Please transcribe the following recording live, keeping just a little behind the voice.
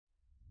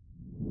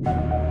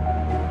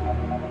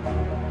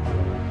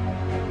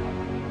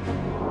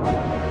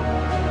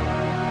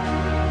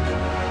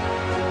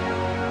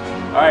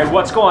Alright,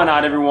 what's going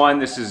on, everyone?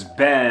 This is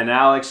Ben,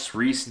 Alex,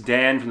 Reese,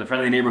 Dan from the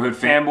Friendly Neighborhood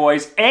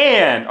Fanboys,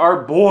 and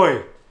our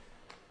boy,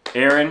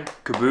 Aaron,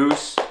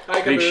 Caboose.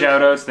 Hi, Big Caboose.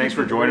 shout outs. Thanks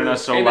for joining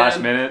us so Hey,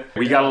 last man. minute.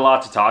 We got a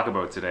lot to talk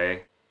about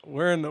today.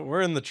 We're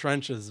in the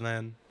trenches,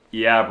 man.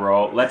 Yeah,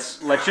 bro. Let's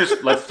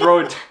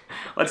throw it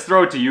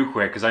to you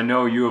quick, because I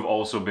know you have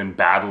also been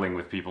battling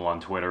with people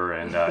on Twitter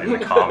and in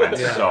the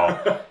comments. Yeah.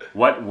 So,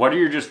 what are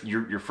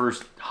your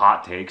first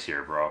hot takes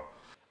here, bro?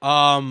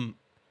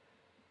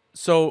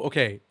 So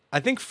okay, I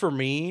think for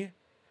me,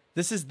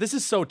 this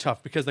is so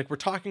tough because like we're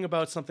talking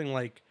about something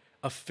like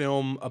a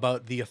film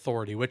about the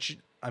Authority, which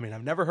I mean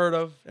I've never heard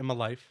of in my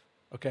life.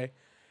 Okay,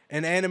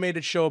 an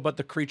animated show about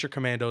the Creature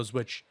Commandos,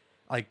 which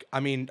like I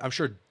mean I'm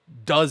sure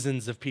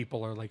dozens of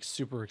people are like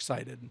super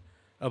excited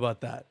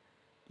about that.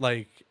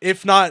 Like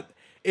if not,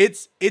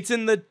 it's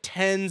in the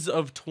tens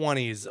of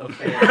 20s of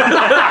fans.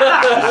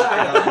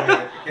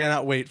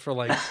 Cannot wait for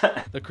like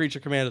the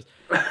Creature Commandos,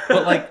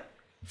 but like.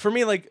 For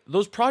me, like,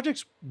 those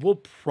projects will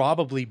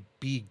probably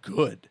be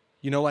good.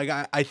 You know, like,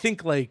 I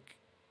think, like,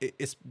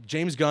 it's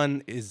James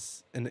Gunn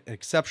is an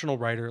exceptional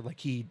writer. Like,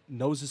 he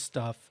knows his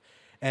stuff.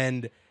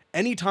 And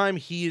anytime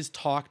he has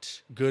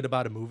talked good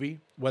about a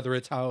movie, whether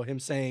it's how him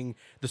saying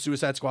The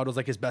Suicide Squad was,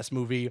 like, his best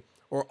movie,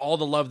 or all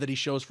the love that he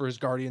shows for his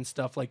Guardian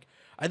stuff, like,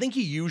 I think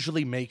he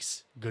usually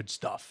makes good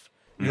stuff.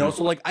 You know,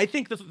 so, like, I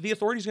think the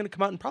Authority is going to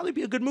come out and probably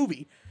be a good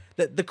movie.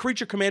 That the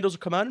Creature Commandos will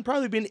come out and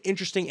probably be an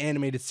interesting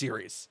animated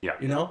series. Yeah.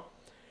 You know?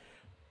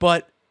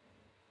 But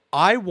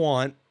I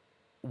want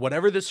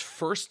whatever this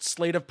first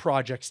slate of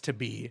projects to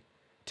be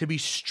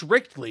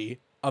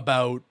strictly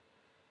about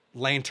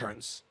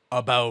lanterns,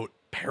 about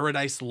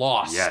Paradise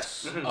Lost,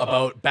 Yes.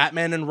 about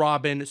Batman and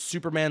Robin,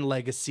 Superman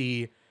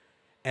Legacy,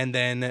 and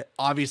then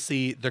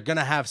obviously they're going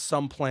to have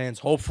some plans,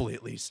 hopefully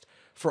at least,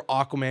 for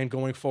Aquaman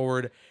going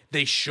forward.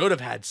 They should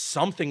have had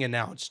something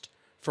announced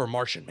for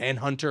Martian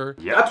Manhunter.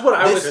 Yeah. That's what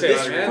I was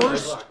This saying,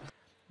 man.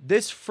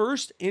 This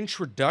first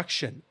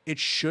introduction, it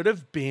should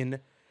have been,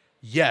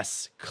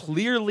 yes,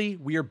 clearly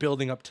we are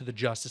building up to the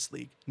Justice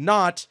League.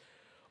 Not,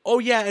 oh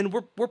yeah, and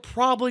we're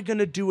probably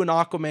gonna do an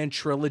Aquaman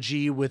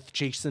trilogy with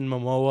Jason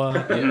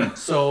Momoa.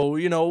 So,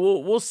 you know,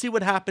 we'll see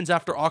what happens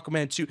after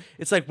Aquaman 2.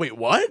 It's like, wait,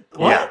 what?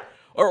 What? Yeah.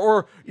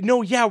 Or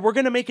no, yeah, we're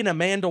gonna make an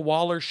Amanda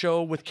Waller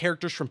show with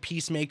characters from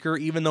Peacemaker,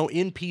 even though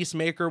in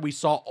Peacemaker we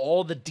saw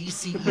all the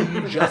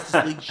DCEU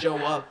Justice League show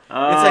up. It's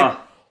like,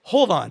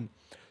 hold on.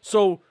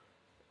 So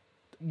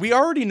we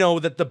already know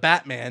that the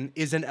Batman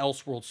is an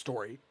Elseworld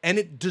story, and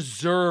it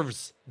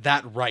deserves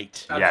that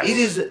right. Yes. It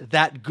is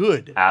that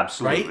good.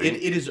 Absolutely.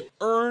 Right? It has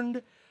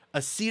earned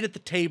a seat at the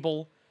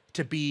table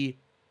to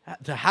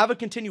have a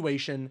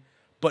continuation,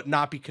 but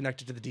not be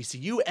connected to the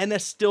DCU, and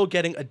is still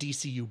getting a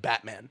DCU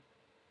Batman.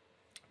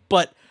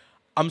 But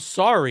I'm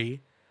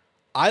sorry,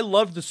 I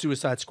loved the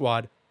Suicide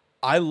Squad.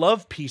 I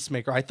love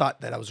Peacemaker. I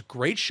thought that was a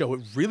great show.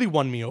 It really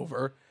won me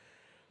over.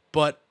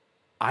 But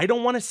I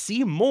don't want to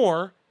see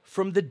more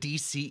from the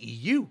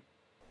DCEU.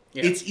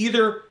 Yeah. It's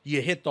either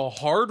you hit the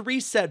hard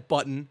reset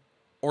button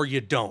or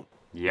you don't.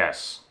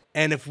 Yes.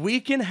 And if we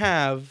can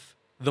have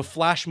the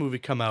Flash movie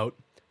come out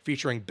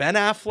featuring Ben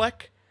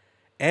Affleck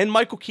and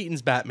Michael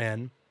Keaton's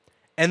Batman,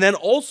 and then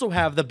also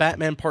have the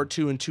Batman Part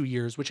 2 in 2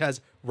 years, which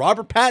has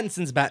Robert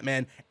Pattinson's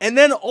Batman, and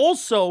then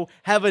also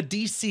have a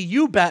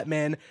DCU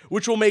Batman,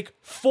 which will make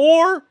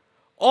 4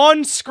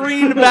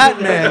 on-screen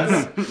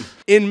Batmans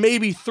in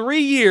maybe 3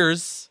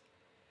 years.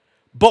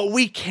 But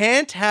we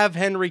can't have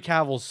Henry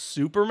Cavill's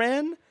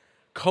Superman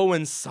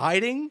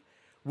coinciding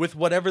with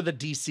whatever the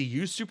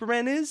DCU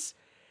Superman is.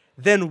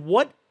 Then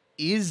what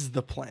is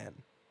the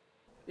plan?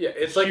 Yeah,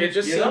 it's like, it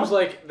just You know? seems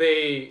like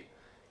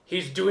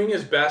he's doing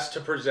his best to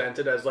present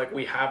it as like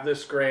we have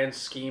this grand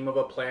scheme of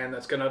a plan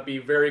that's going to be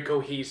very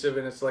cohesive,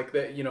 and it's like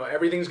that, you know,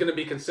 everything's going to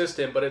be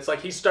consistent, but it's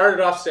like he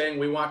started off saying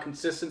we want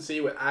consistency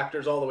with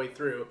actors all the way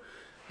through.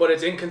 But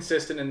it's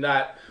inconsistent in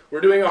that we're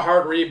doing a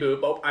hard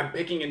reboot, but I'm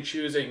picking and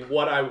choosing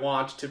what I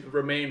want to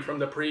remain from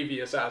the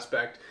previous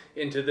aspect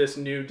into this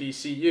new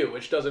DCU,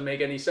 which doesn't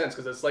make any sense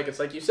because it's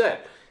like you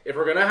said, if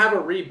we're gonna have a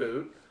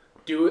reboot,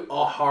 do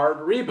a hard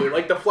reboot.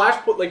 Like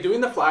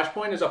doing the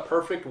Flashpoint is a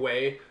perfect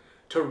way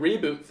to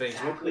reboot things.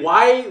 Exactly.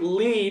 Why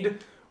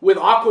lead with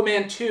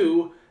Aquaman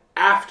 2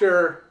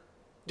 after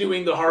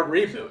doing the hard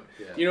reboot?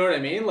 Yeah. You know what I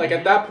mean? Like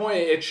at that point,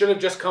 it should have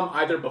just come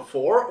either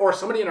before, or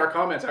somebody in our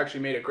comments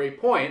actually made a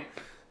great point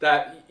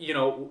that, you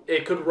know,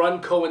 it could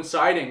run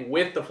coinciding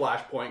with the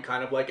Flashpoint,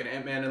 kind of like an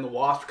Ant-Man and the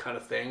Wasp kind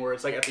of thing, where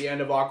it's like at the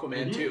end of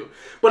Aquaman 2.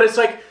 But it's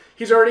like,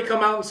 he's already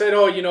come out and said,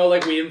 oh, you know,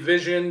 like we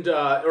envisioned,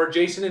 or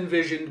Jason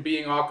envisioned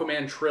being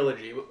Aquaman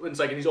trilogy. It's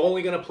like, he's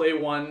only going to play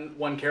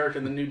one character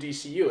in the new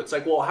DCU. It's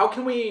like, well, how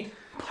can we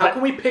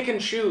pick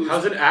and choose?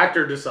 How's an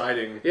actor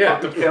deciding?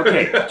 Yeah.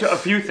 Okay, a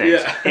few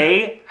things. Yeah.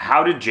 A,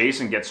 how did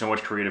Jason get so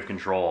much creative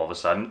control all of a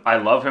sudden? I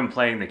love him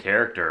playing the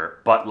character,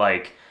 but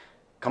like,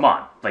 come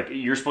on. Like,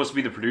 you're supposed to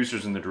be the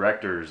producers and the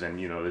directors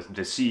and, you know,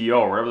 the CEO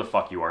or whatever the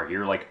fuck you are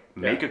here. Like,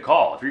 make a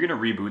call. If you're going to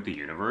reboot the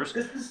universe,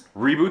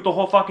 reboot the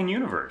whole fucking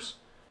universe.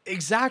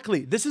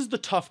 Exactly. This is the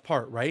tough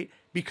part, right?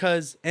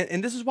 Because,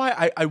 and this is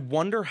why I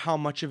wonder how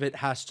much of it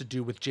has to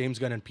do with James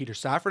Gunn and Peter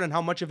Safran and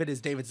how much of it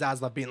is David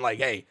Zaslav being like,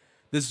 hey,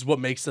 this is what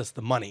makes us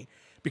the money.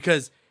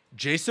 Because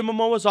Jason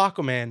Momoa's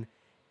Aquaman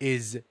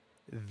is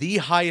the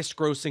highest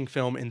grossing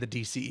film in the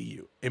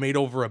DCEU. It made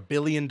over $1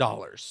 billion.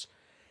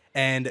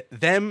 And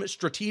them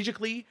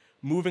strategically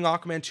moving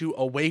Aquaman 2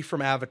 away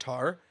from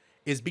Avatar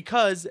is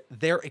because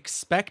they're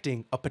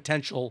expecting a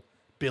potential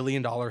 $1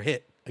 billion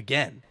hit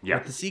again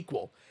with the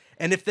sequel.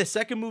 And if the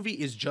second movie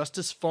is just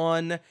as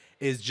fun,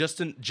 is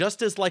just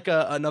as like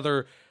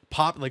another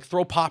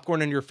throw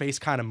popcorn in your face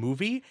kind of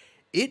movie,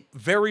 it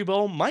very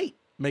well might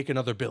make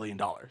another $1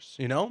 billion,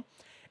 you know?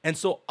 And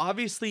so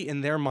obviously in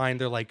their mind,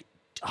 they're like,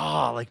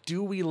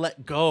 do we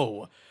let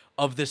go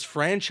of this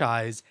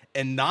franchise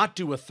and not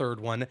do a third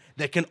one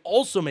that can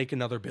also make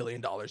another $1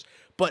 billion?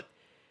 But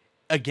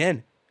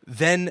again,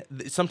 then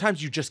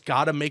sometimes you just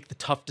got to make the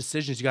tough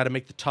decisions. You got to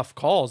make the tough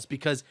calls,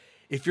 because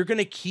if you're going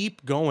to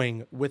keep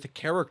going with a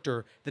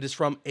character that is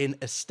from an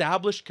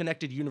established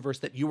connected universe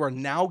that you are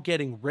now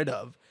getting rid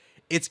of,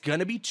 it's going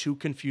to be too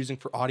confusing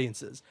for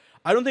audiences.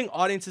 I don't think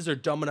audiences are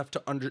dumb enough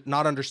to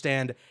not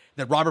understand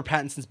that Robert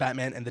Pattinson's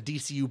Batman and the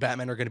DCU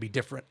Batman are going to be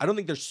different. I don't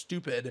think they're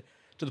stupid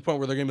to the point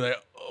where they're going to be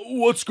like,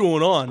 what's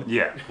going on?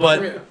 Yeah.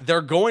 But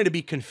they're going to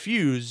be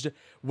confused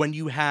when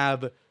you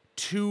have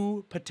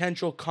two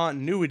potential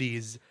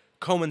continuities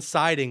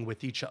coinciding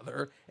with each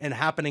other and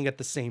happening at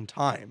the same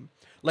time.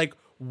 Like,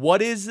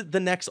 what is the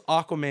next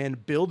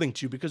Aquaman building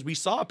to? Because we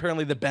saw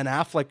apparently that Ben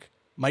Affleck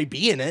might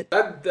be in it.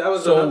 That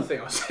was another thing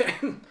I was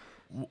saying.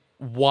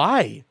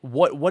 Why?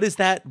 What is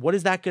that? What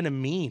is that going to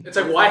mean? It's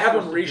like, why have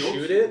them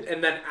reshoot it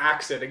and then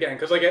axe it again?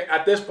 Because like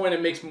at this point,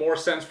 it makes more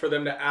sense for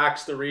them to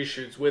axe the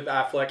reshoots with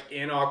Affleck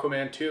in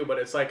Aquaman 2. But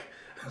it's like,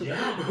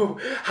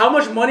 how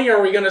much money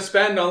are we going to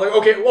spend on, like,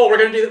 okay, well, we're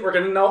going to do that. We're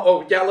going to know,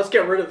 oh yeah, let's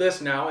get rid of this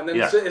now. And then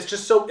it's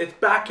just so, it's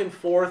back and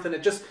forth. And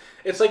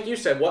it's like you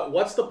said,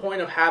 what's the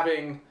point of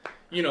having,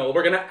 you know,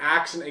 we're going to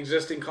axe an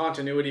existing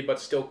continuity, but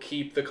still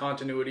keep the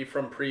continuity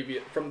from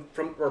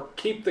or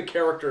keep the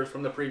characters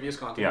from the previous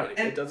continuity.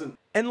 Yeah. It doesn't.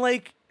 And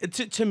like,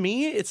 to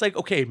me, it's like,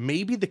 okay,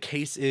 maybe the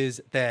case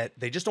is that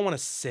they just don't want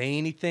to say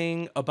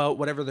anything about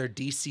whatever their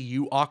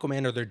DCU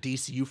Aquaman or their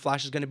DCU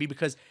Flash is going to be,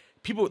 because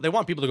they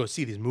want people to go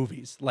see these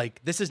movies. Like,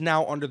 this is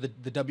now under the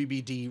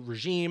WBD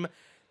regime.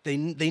 They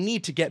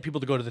need to get people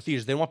to go to the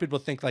theaters. They want people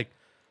to think like,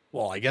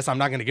 well, I guess I'm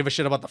not going to give a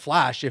shit about the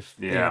Flash if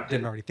they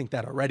didn't already think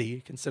that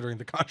already, considering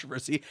the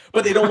controversy.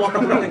 But they don't want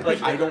people to think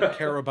like, I don't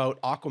care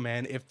about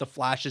Aquaman if the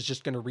Flash is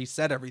just going to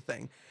reset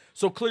everything.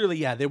 So clearly,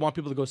 yeah, they want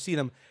people to go see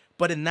them.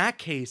 But in that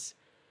case,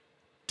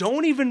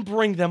 don't even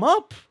bring them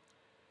up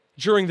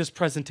during this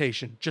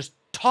presentation. Just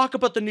talk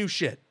about the new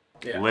shit.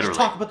 Yeah. Literally. Just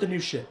talk about the new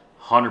shit.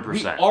 100%.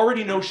 We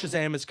already know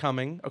Shazam is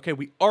coming. Okay,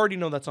 we already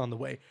know that's on the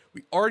way.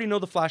 We already know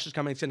the Flash is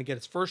coming. It's going to get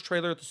its first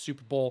trailer at the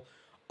Super Bowl.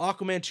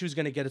 Aquaman 2 is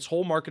going to get its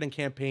whole marketing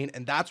campaign,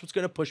 and that's what's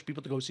going to push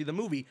people to go see the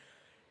movie.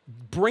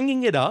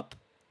 Bringing it up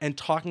and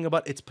talking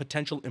about its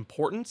potential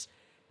importance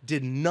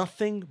did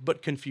nothing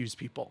but confuse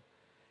people.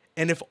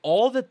 And if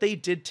all that they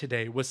did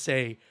today was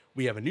say,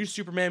 we have a new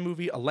Superman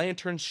movie, a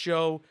Lanterns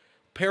show,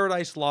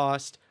 Paradise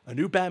Lost, a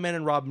new Batman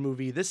and Robin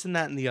movie, this and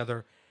that and the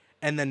other,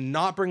 and then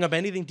not bring up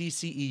anything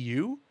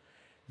DCEU,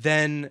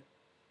 then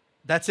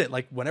that's it.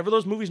 Like, whenever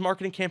those movies'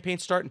 marketing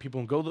campaigns start and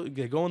people go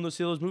and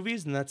see those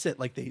movies, and that's it.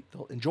 Like,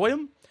 they'll enjoy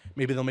them.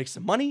 Maybe they'll make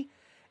some money,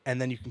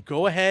 and then you can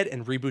go ahead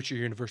and reboot your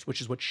universe,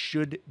 which is what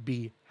should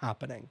be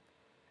happening.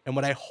 And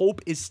what I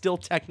hope is still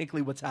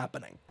technically what's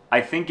happening.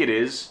 I think it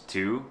is,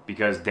 too,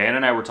 because Dan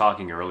and I were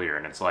talking earlier,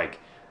 and it's like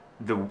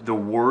the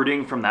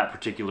wording from that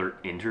particular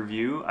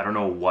interview, I don't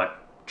know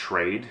what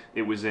trade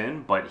it was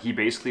in, but he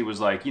basically was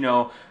like, you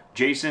know,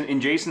 in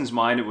Jason's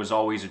mind, it was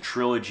always a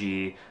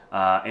trilogy,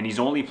 and he's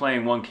only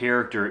playing one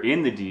character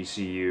in the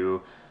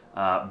DCU,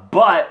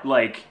 but,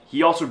 like,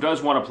 he also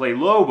does want to play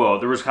Lobo.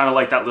 There was kind of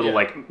like that little,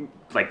 like,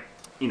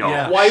 you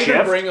know, why shift.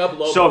 even bring up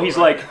Lobo? So he's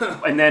like,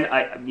 and then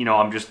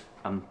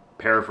I'm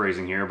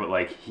paraphrasing here, but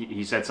like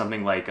he said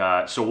something like,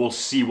 so we'll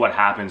see what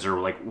happens, or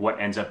like what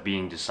ends up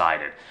being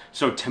decided.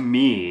 So to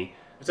me,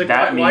 it's like,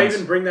 that why means,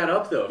 even bring that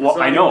up though? Well,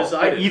 I know.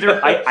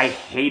 I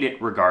hate it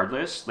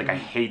regardless. Like, I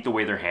hate the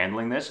way they're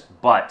handling this,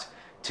 but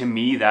to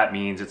me, that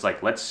means it's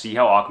like, let's see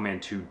how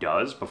Aquaman 2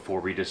 does before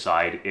we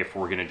decide if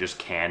we're going to just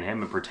can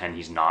him and pretend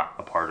he's not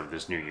a part of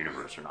this new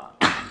universe or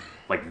not.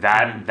 Like,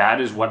 that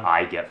is what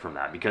I get from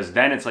that. Because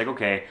then it's like,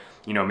 okay,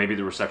 you know, maybe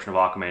the reception of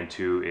Aquaman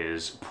 2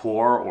 is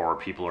poor, or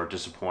people are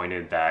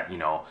disappointed that, you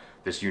know,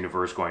 this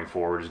universe going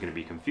forward is going to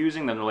be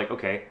confusing. Then they're like,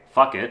 okay,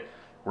 fuck it.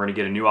 We're going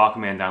to get a new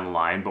Aquaman down the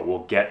line, but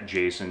we'll get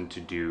Jason to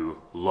do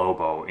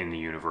Lobo in the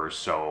universe.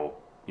 So,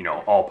 you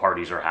know, all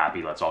parties are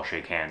happy. Let's all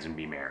shake hands and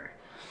be merry.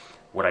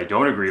 What I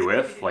don't agree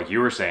with, like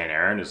you were saying,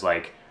 Aaron, is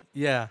like,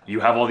 you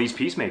have all these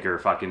Peacemaker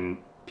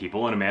fucking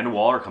people, and Amanda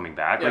Waller coming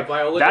back. Yeah, like,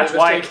 Viola that's Davis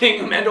why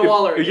taking Amanda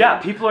Waller. Yeah,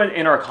 people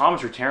in our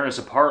comments are tearing us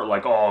apart.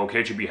 Like, oh,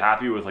 can't you be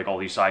happy with like all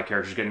these side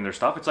characters getting their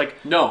stuff? It's like,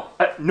 no,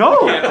 no,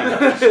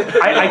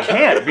 I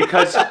can't,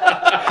 because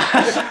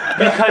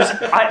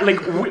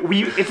because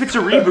we if it's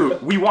a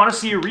reboot, we want to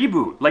see a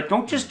reboot. Like,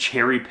 don't just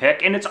cherry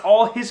pick, and it's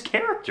all his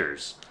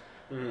characters.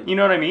 You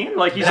know what I mean?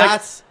 Like, he's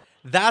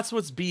that's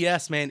what's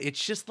BS, man.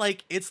 It's just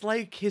like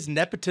his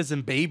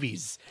nepotism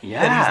babies.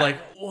 Yeah. And he's like,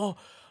 well,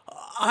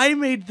 I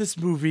made this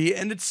movie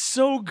and it's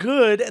so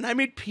good, and I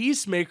made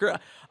Peacemaker.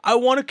 I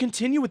want to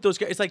continue with those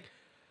guys. It's like,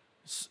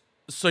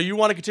 so you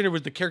want to continue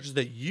with the characters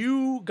that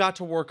you got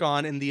to work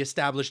on in the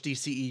established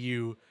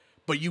DCEU,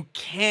 but you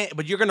can't.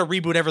 But you're gonna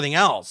reboot everything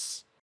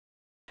else.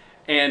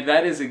 And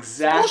that is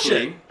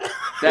exactly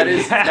that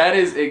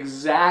is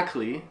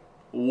exactly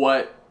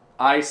what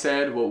I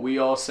said, what we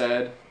all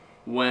said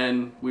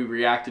when we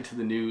reacted to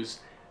the news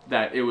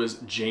that it was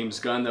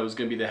James Gunn that was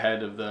going to be the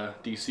head of the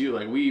DCU.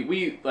 Like,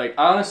 we like,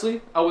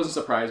 honestly, I wasn't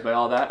surprised by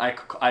all that.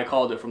 I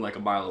called it from like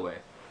a mile away.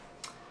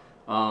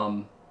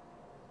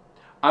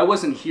 I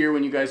wasn't here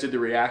when you guys did the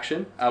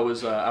reaction. I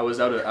was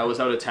out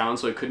of town,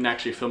 so I couldn't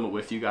actually film it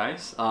with you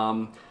guys.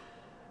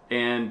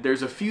 And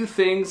there's a few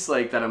things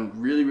like that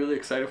I'm really, really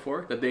excited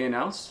for that they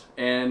announced,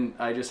 and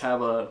I just have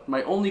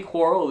my only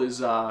quarrel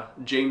is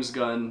James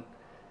Gunn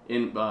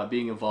in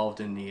being involved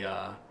in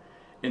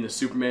the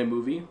Superman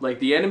movie, like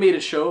the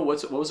animated show.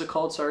 What was it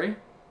called? Sorry.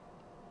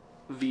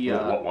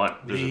 what one?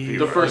 There's a few.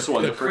 The first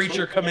one. The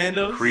Creature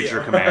Commandos.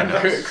 Creature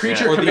Commandos.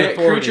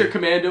 Creature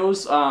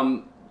Commandos.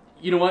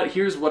 You know what?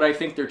 Here's what I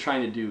think they're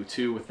trying to do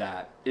too with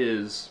that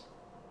is,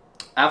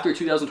 after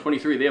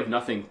 2023, they have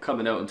nothing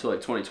coming out until like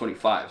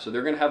 2025. So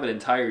they're going to have an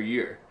entire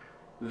year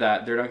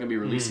that they're not going to be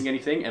releasing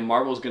anything, and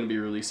Marvel's going to be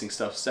releasing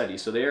stuff steady.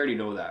 So they already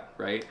know that,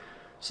 right?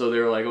 So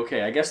they're like,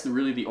 okay, I guess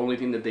the only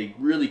thing that they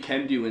really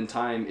can do in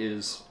time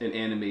is an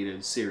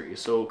animated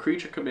series. So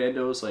Creature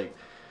Commandos, like,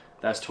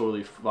 that's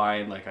totally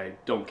fine. Like, I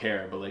don't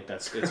care, but like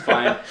it's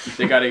fine.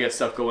 They got to get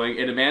stuff going.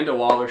 And Amanda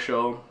Waller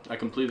show, I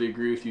completely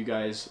agree with you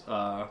guys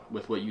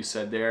with what you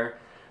said there.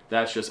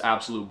 That's just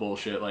absolute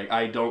bullshit. Like,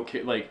 I don't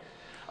care. Like,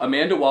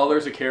 Amanda Waller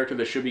is a character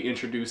that should be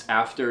introduced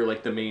after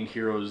like the main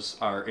heroes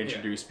are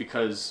introduced,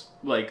 because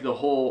like the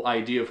whole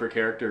idea of her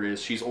character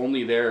is she's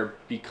only there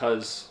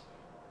because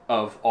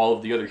of all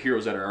of the other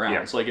heroes that are around.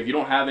 Yeah. So like, if you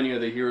don't have any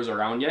other heroes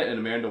around yet and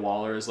Amanda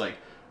Waller is like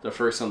the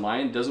first in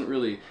line, it doesn't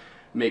really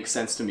make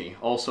sense to me.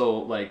 Also,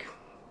 like,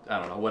 I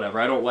don't know, whatever.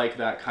 I don't like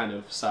that kind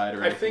of side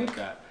or anything like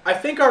that. I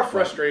think our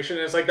frustration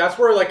is like, that's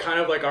where like kind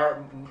of like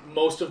our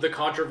most of the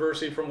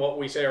controversy from what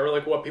we say, or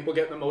like what people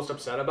get the most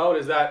upset about,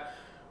 is that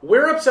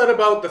we're upset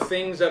about the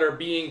things that are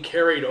being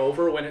carried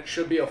over when it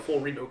should be a full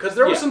reboot. Because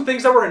there were some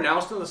things that were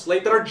announced in the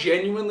slate that are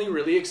genuinely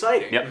really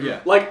exciting. Yep. Yeah.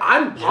 Like,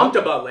 I'm pumped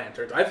about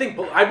Lanterns. I think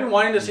I've been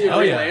wanting to see a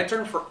Green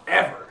Lantern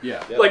forever.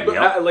 Yeah. Like,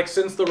 like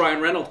since the Ryan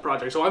Reynolds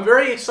project. So I'm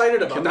very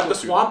excited about that. The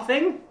Swamp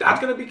Thing,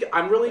 that's going to be...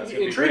 I'm really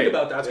intrigued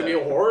about that. It's going to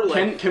be a horror.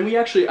 Like, can we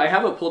actually... I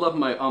have it pulled up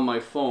on my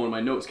phone, my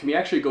notes. Can we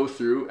actually go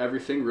through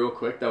everything real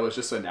quick that was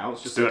just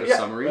announced? Just like a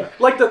summary?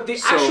 Like,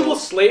 the actual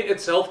slate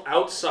itself,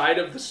 outside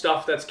of the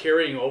stuff that's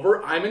carrying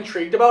over, I'm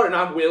intrigued about, and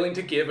I'm willing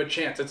to give a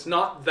chance. It's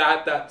not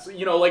that's,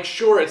 you know, like,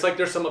 sure, it's like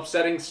there's some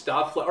upsetting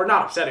stuff, or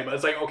not upsetting, but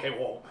it's like, okay,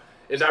 well,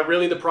 is that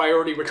really the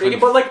priority we're taking?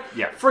 But like,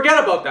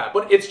 forget about that.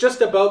 But it's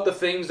just about the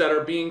things that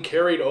are being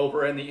carried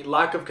over and the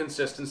lack of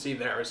consistency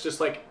there. It's just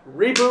like,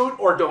 reboot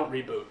or don't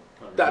reboot.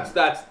 That's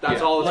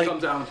all it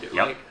comes down to. Yep.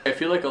 Like, I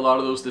feel like a lot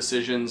of those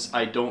decisions,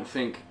 I don't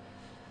think,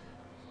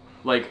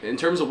 like, in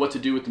terms of what to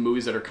do with the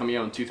movies that are coming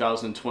out in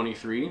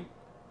 2023,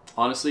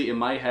 honestly, in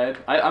my head,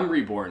 I'm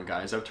reborn,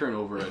 guys. I've turned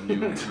over a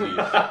new leaf.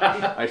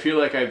 I feel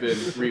like I've been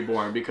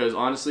reborn because,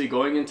 honestly,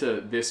 going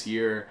into this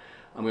year,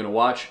 I'm going to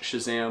watch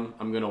Shazam.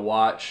 I'm going to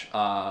watch,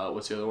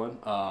 what's the other one?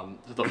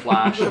 The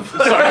Flash. sorry.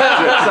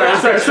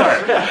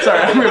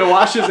 I'm going to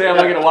watch Shazam. I'm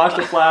going to watch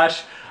The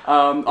Flash.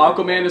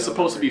 Aquaman is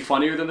supposed to be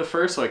funnier than the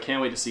first, so I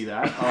can't wait to see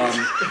that.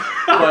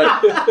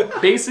 But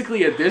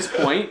basically, at this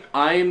point,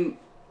 I'm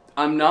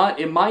not,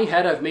 in my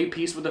head, I've made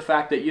peace with the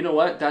fact that, you know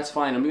what, that's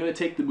fine. I'm going to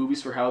take the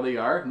movies for how they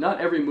are.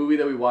 Not every movie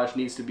that we watch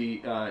needs to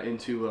be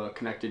into a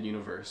connected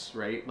universe,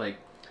 right? Like,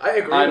 I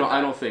agree.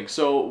 I don't think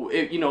so.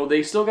 You know,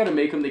 they still got to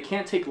make them. They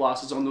can't take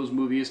losses on those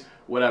movies.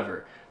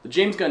 Whatever. The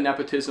James Gunn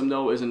nepotism,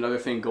 though, is another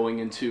thing going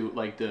into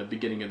like the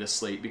beginning of this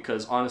slate,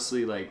 because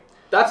honestly, like,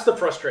 that's the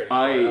frustrating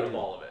part out of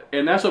all of it.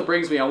 And that's what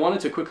brings me. I wanted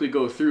to quickly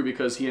go through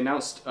because he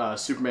announced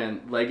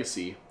Superman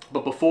Legacy.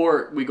 But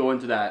before we go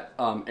into that,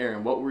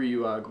 Aaron, what were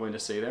you going to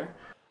say there?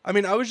 I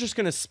mean, I was just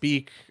gonna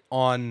speak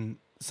on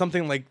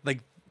something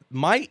like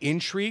my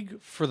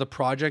intrigue for the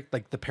project,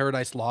 like the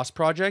Paradise Lost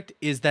project,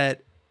 is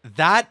that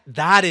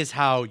is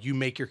how you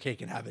make your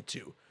cake and have it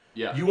too.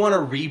 Yeah. You want to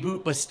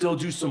reboot but still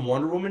do some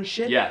Wonder Woman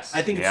shit? Yes.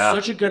 I think it's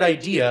such a good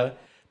idea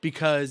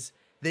because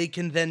they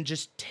can then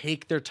just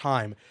take their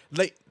time.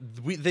 Like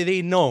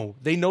they know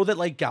that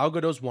like Gal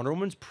Gadot's Wonder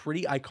Woman's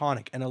pretty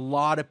iconic, and a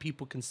lot of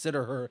people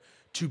consider her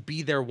to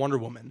be their Wonder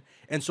Woman.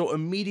 And so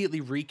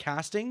immediately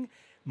recasting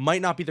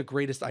might not be the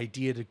greatest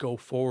idea to go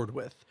forward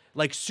with.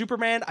 Like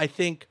Superman, I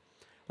think,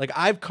 like,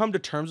 I've come to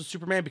terms with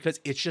Superman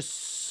because it's just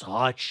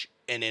such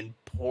an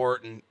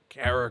important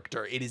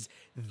character. It is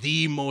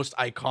the most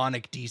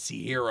iconic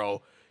DC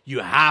hero. You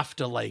have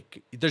to,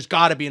 like, there's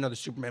got to be another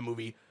Superman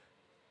movie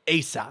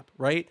ASAP,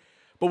 right?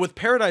 But with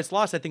Paradise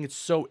Lost, I think it's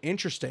so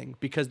interesting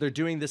because they're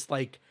doing this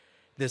like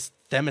this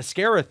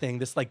Themyscira thing,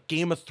 this like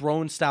Game of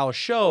Thrones style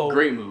show.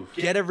 Great move.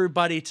 Get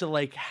everybody to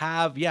like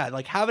have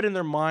it in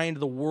their mind,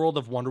 the world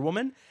of Wonder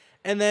Woman.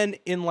 And then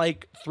in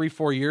like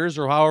 3-4 years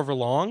or however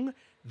long,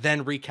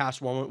 then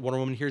recast Wonder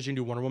Woman. Here's your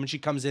new Wonder Woman. She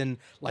comes in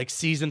like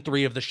season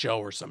 3 of the show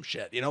or some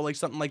shit, like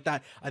something like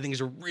that. I think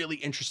is a really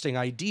interesting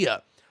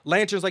idea.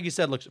 Lanterns, like you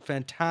said, looks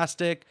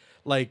fantastic.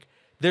 Like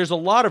there's a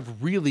lot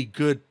of really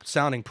good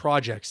sounding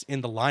projects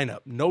in the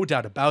lineup, no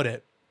doubt about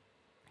it.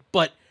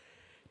 But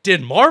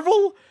did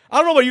Marvel? I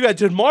don't know about you guys.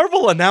 Did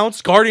Marvel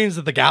announce Guardians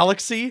of the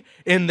Galaxy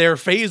in their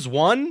phase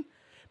 1?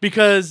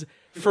 Because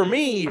for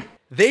me,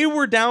 they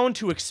were down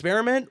to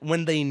experiment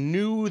when they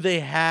knew they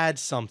had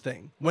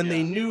something. When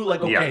they knew,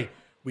 like, okay,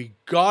 we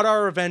got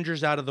our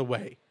Avengers out of the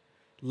way.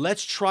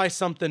 Let's try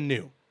something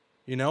new,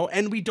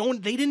 And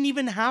they didn't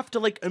even have to,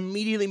 like,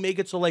 immediately make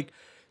it so, like,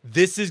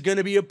 this is going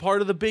to be a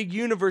part of the big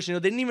universe. They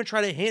didn't even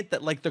try to hint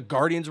that, like, the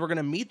Guardians were going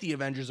to meet the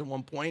Avengers at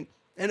one point.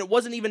 And it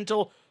wasn't even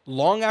until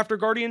long after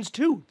Guardians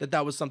 2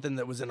 that was something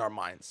that was in our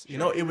minds.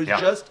 It was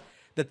just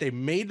that they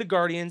made the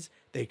Guardians,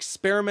 they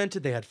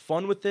experimented, they had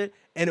fun with it,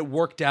 and it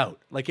worked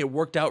out. Like, it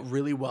worked out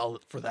really well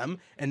for them,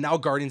 and now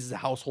Guardians is a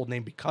household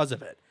name because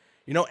of it.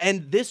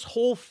 And this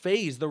whole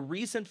phase, the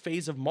recent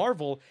phase of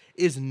Marvel,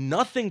 is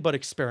nothing but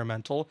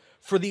experimental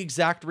for the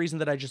exact reason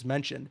that I just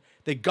mentioned.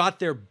 They got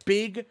their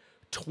big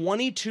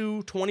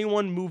 22,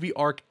 21 movie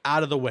arc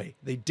out of the way.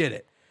 They did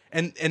it.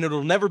 And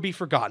it'll never be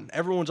forgotten.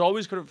 Everyone's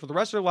always going to, for the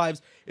rest of their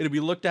lives, it'll be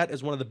looked at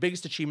as one of the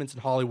biggest achievements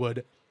in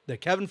Hollywood that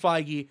Kevin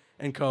Feige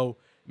and co.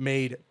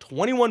 made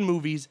 21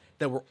 movies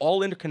that were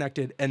all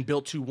interconnected and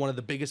built to one of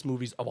the biggest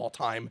movies of all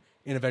time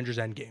in Avengers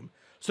Endgame.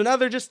 So now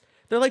they're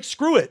like,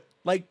 screw it.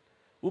 Like,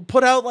 we'll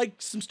put out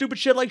like some stupid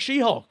shit like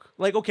She-Hulk.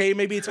 Like, okay,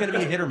 maybe it's going to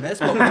be a hit or miss,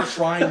 but we're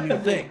trying new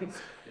things.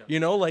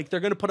 Like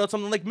they're going to put out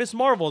something like Miss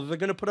Marvel. They're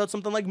going to put out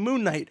something like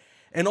Moon Knight.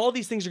 And all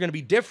these things are going to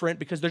be different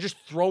because they're just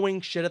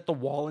throwing shit at the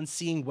wall and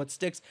seeing what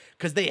sticks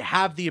because they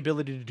have the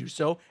ability to do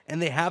so.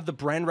 And they have the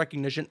brand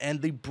recognition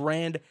and the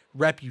brand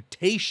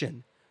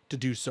reputation to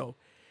do so.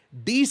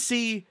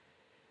 DC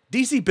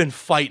been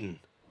fighting,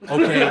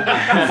 okay,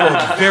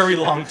 for a very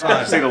long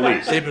time. To say the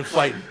least. They've been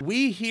fighting.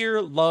 We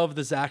here love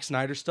the Zack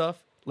Snyder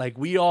stuff. Like,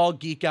 we all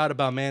geek out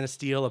about Man of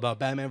Steel, about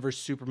Batman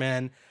vs.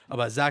 Superman,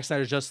 about Zack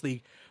Snyder's Justice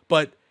League.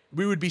 But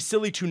we would be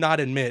silly to not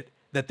admit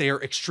that they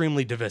are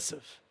extremely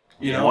divisive.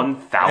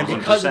 1,000%. And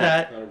because of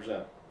that,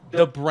 100%.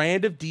 the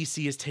brand of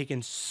DC has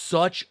taken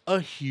such a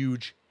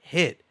huge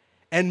hit.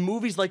 And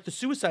movies like The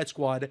Suicide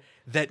Squad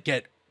that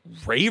get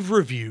rave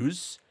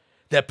reviews,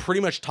 that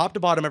pretty much top to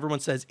bottom everyone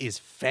says is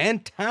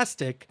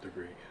fantastic,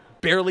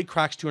 barely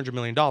cracks $200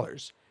 million.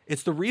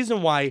 It's the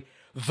reason why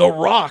The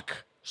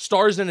Rock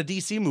stars in a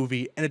DC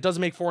movie and it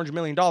doesn't make $400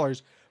 million,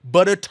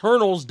 but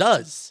Eternals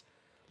does.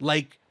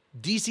 Like,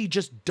 DC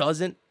just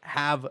doesn't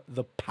have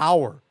the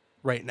power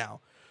right now.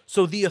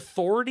 So the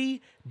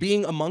Authority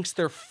being amongst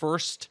their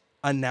first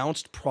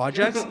announced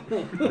projects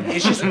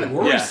is just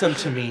worrisome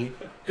to me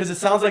because it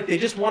sounds like they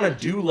just want to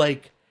do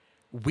like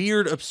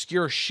weird,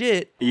 obscure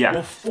shit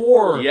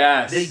before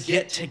they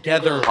get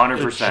together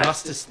 100%. the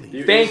Justice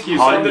League. Thank you.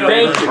 100%.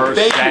 Thank you for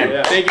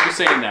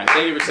saying that.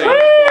 Thank you for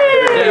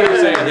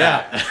saying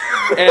that.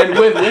 And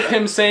with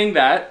him saying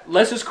that,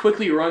 let's just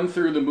quickly run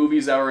through the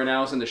movies that were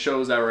announced and the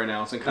shows that were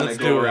announced and kind of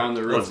go around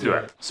the room. Let's do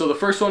it. So the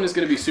first one is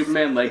going to be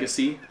Superman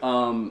Legacy.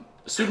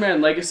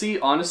 Superman Legacy,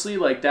 honestly,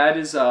 like that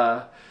is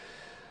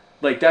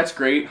like that's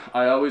great.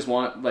 I always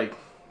want like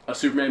a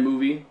Superman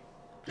movie.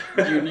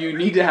 You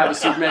need to have a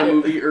Superman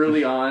movie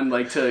early on,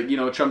 like to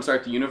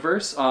jumpstart the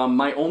universe.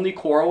 My only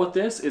quarrel with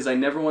this is I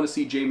never want to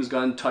see James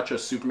Gunn touch a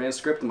Superman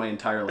script in my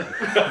entire life.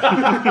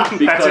 That's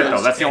it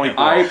though. That's the only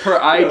quarrel.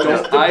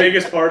 That's the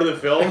biggest part of the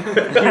film.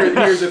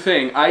 Here's the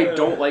thing. I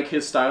don't like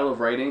his style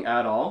of writing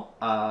at all.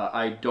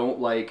 I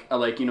don't like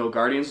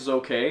Guardians is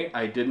okay.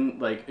 I didn't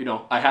like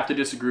I have to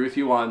disagree with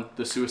you on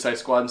the Suicide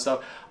Squad and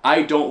stuff.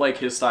 I don't like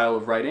his style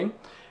of writing,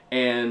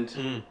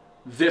 and.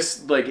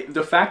 This, like,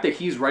 the fact that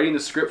he's writing the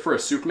script for a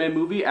Superman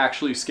movie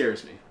actually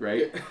scares me,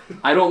 right?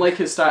 I don't like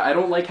his style. I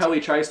don't like how he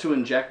tries to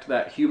inject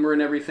that humor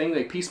and everything.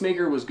 Like,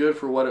 Peacemaker was good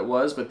for what it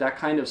was, but that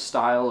kind of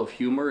style of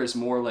humor is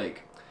more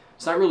like,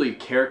 it's not really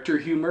character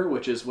humor,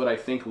 which is what I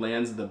think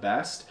lands the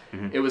best.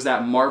 Mm-hmm. It was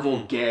that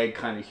Marvel gag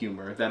kind of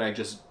humor that I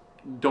just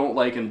don't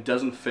like and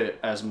doesn't fit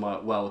as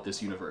well with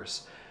this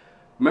universe.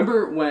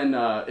 Remember when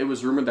it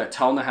was rumored that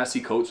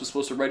Ta-Nehisi Coates was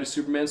supposed to write a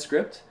Superman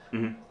script?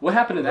 Mm-hmm. What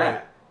happened to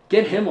that?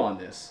 Get him on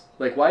this.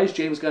 Like, why is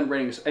James Gunn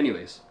writing this?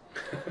 Anyways,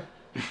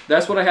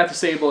 that's what I have to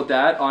say about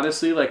that.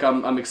 Honestly, like,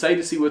 I'm excited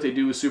to see what they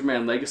do with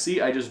Superman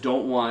Legacy. I just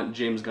don't want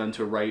James Gunn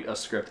to write a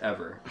script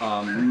ever.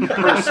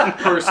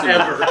 Personally,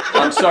 Ever.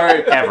 I'm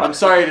sorry. I'm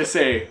sorry to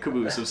say,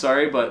 Caboose. I'm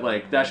sorry, but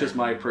like that's just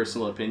my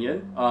personal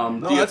opinion.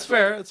 No, that's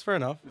fair. That's fair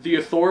enough. The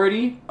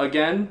Authority,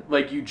 again,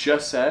 like you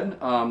just said,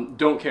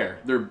 don't care.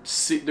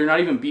 They're not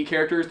even B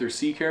characters. They're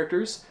C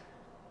characters.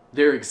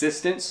 Their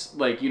existence,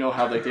 like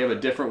how like they have a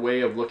different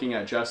way of looking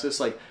at justice,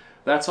 like.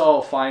 that's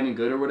all fine and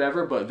good or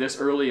whatever, but this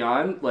early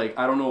on, like,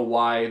 I don't know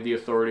why the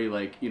Authority,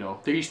 like, you know,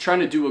 he's trying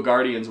to do a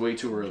Guardians way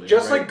too early.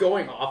 Just right? like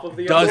going off of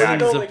the Dozens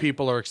Authority, of though, like,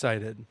 people are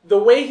excited. the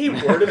way he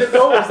worded it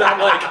though was that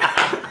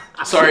like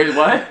Sorry,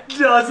 what?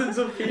 Dozens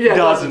of people. Yeah,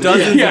 Dozens.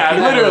 Yeah,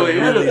 literally.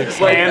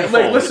 Handfuls.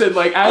 Like, listen,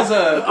 like, as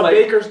a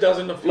baker's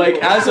dozen of people. like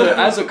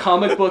as a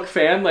comic book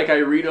fan, like I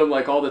read them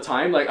like all the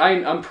time. Like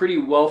I'm pretty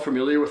well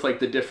familiar with like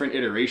the different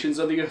iterations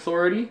of the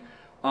Authority.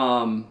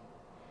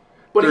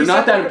 But they're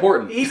not that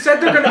important. He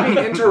said they're going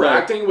to be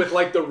interacting with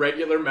like the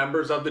regular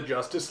members of the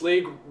Justice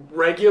League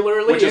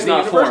regularly, which is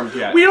not formed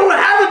yet. We don't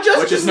have a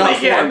Justice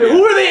League yet.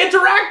 Who are they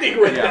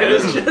interacting with? Yeah.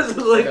 It's just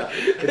like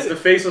It's the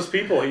faceless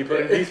people he put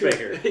in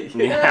Peacemaker.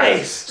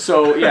 Nice.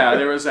 So yeah,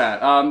 there was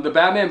that. The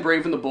Batman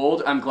Brave and the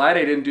Bold. I'm glad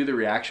I didn't do the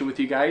reaction with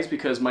you guys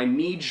because my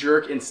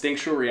knee-jerk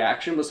instinctual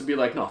reaction was to be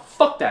like, no,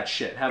 fuck that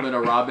shit, having a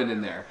Robin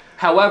in there.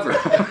 However,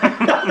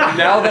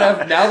 now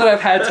that I've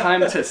had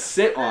time to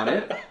sit on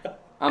it,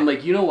 I'm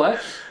like, you know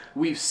what?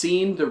 We've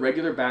seen the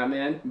regular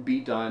Batman be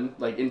done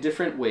like in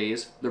different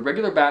ways. The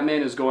regular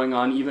Batman is going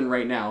on even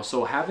right now.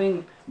 So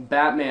having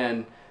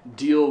Batman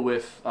deal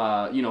with,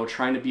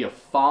 trying to be a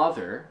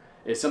father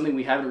is something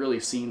we haven't really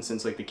seen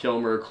since like the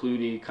Kilmer,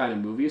 Clooney kind of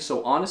movies.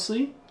 So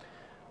honestly,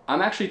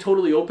 I'm actually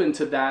totally open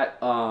to that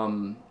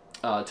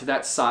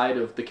side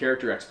of the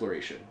character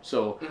exploration.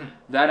 So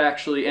that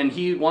actually, and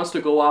he wants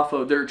to go off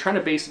of, they're trying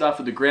to base it off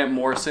of the Grant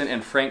Morrison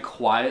and Frank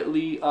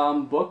Quietly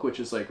book, which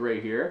is like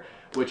right here,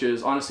 which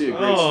is honestly a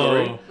great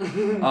story.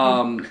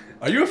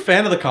 Are you a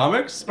fan of the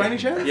comics, by any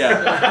chance?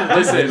 Yeah.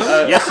 Listen,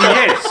 Yes, he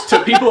is.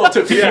 to people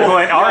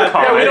Going our Yeah,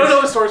 comments. we don't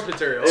know the source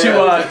material.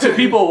 to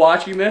people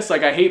watching this,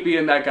 like I hate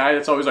being that guy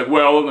that's always like,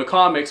 well, in the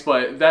comics,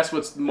 but that's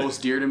what's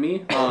most dear to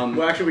me.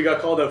 Well, actually, we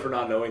got called out for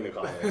not knowing the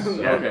comics. So.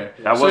 Okay.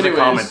 That So was anyways,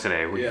 a comment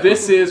today. Yeah.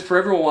 This is, for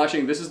everyone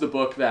watching, this is the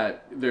book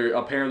that they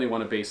apparently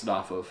want to base it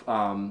off of.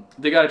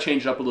 They got to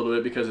change it up a little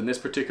bit because in this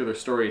particular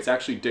story, it's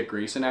actually Dick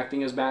Grayson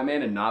acting as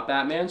Batman and not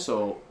Batman.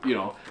 So,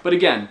 but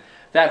again,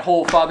 that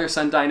whole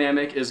father-son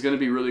dynamic is going to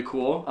be really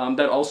cool.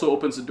 That also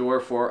opens the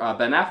door for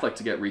Ben Affleck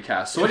to get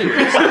recast. So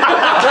anyways.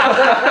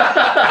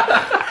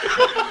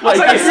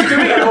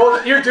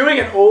 You're doing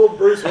an old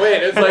Bruce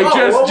Wayne. It's Like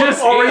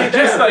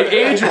just like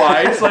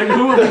age-wise, like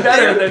who would be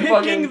better They're than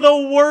picking fucking...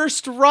 the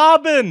worst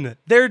Robin.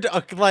 They're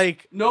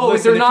like No,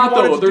 listen, they're not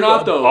though. They're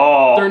not though.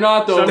 Oh. They're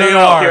not though. They No,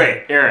 are.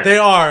 wait, Aaron. They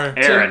are.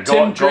 Aaron,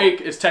 Tim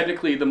Drake is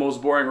technically the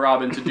most boring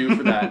Robin to do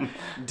for that.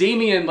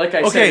 Damian, like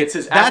I said, Okay, it's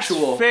his that's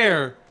actual...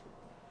 fair.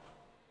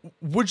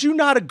 Would you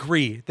not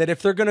agree that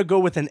if they're going to go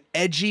with an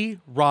edgy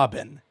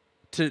Robin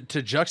to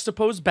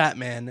juxtapose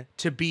Batman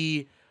to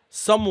be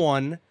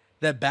someone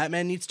that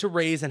Batman needs to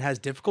raise and has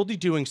difficulty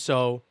doing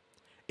so,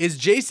 is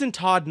Jason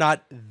Todd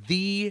not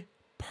the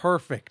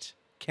perfect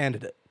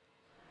candidate?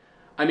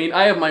 I mean,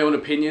 I have my own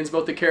opinions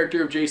about the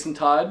character of Jason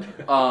Todd,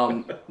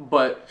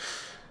 but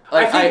I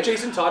like, think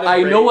Jason Todd is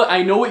I great.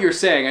 know what you're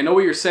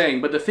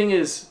saying, but the thing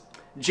is,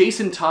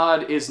 Jason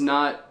Todd is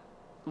not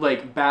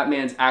like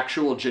Batman's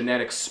actual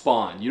genetic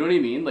spawn. You know what I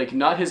mean? Like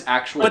not his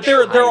actual. But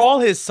they're all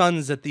his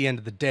sons at the end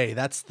of the day.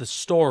 That's the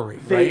story,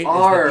 They right? Is that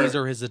are. these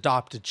are his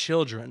adopted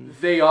children.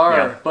 They are,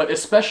 Yeah. but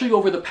especially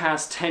over the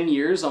past 10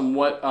 years on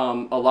what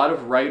a lot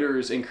of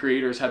writers and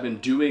creators have been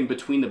doing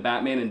between the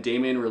Batman and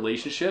Damian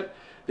relationship,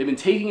 they've been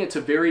taking it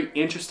to very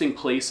interesting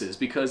places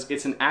because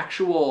it's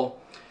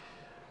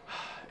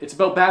it's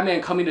about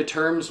Batman coming to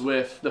terms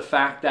with the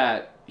fact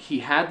that he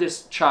had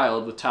this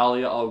child with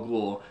Talia al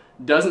Ghul,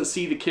 doesn't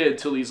see the kid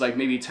till he's like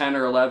maybe 10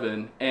 or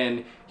 11,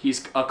 and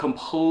he's a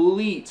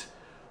complete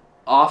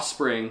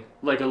offspring,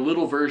 like a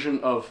little version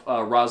of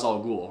Ra's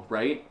al Ghul,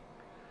 right?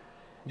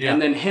 Yeah.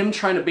 And then him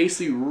trying to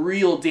basically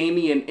reel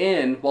Damian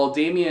in, while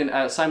Damian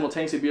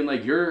simultaneously being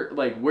like, you're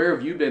like, where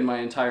have you been my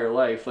entire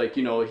life? Like,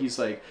 he's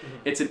like,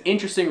 it's an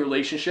interesting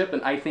relationship,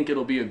 and I think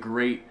it'll be a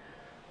great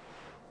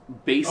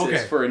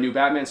basis for a new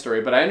Batman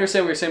story. But I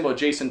understand what you're saying about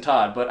Jason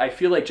Todd, but I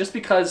feel like just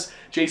because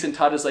Jason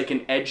Todd is like an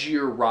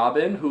edgier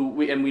Robin,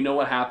 we know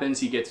what happens,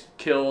 he gets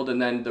killed,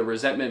 and then the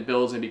resentment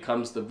builds and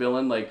becomes the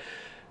villain, like,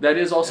 that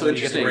is also And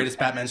you get the interesting. greatest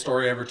Batman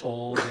story ever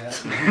told.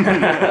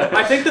 Yeah.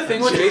 I think the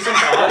thing with Jason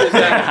Todd is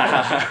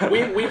that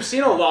we've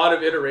seen a lot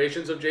of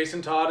iterations of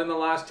Jason Todd in the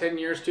last 10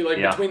 years too, like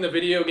Yeah. between the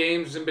video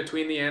games and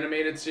between the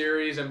animated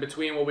series and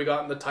between what we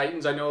got in the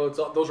Titans. I know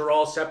those are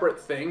all separate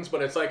things,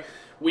 but it's like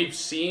we've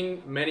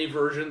seen many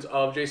versions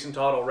of Jason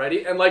Todd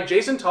already, and like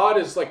Jason Todd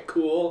is like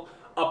cool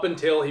up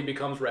until he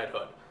becomes Red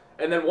Hood,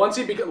 and then once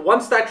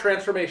that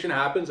transformation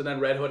happens and then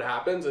Red Hood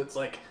happens, it's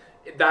like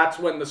that's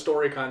when the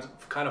story kind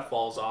of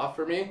falls off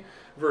for me.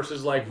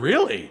 Versus like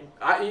Really?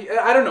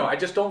 I don't know. I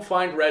just don't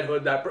find Red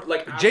Hood that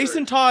like after,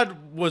 Jason Todd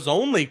was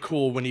only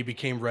cool when he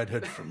became Red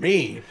Hood for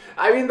me.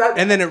 I mean that,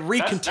 And then it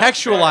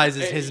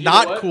recontextualizes fair. his You know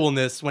not what?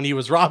 coolness when he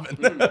was Robin.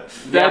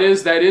 That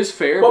is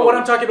fair. But what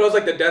I'm talking about is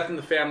like the death in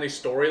the family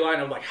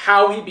storyline of like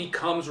how he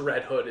becomes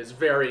Red Hood is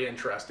very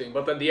interesting.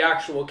 But then the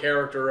actual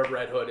character of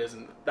Red Hood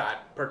isn't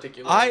that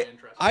particularly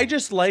interesting. I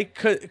just like,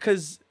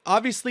 because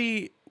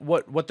obviously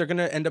what they're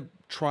gonna end up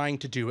trying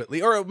to do, at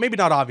least, or maybe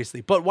not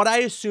obviously, but what I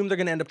assume they're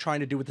gonna end up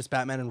trying to do with this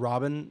Batman and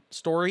Robin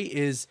story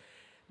is,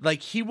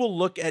 like, he will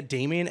look at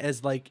Damian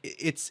as like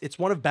it's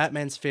one of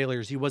Batman's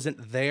failures. He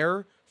wasn't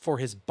there for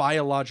his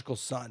biological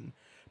son,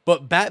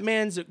 but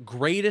Batman's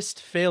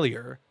greatest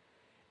failure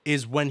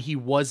is when he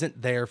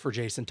wasn't there for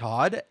Jason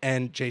Todd,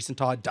 and Jason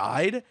Todd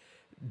died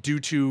due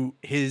to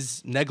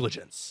his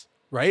negligence,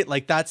 right?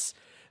 Like that's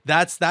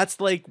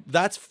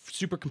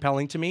super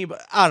compelling to me.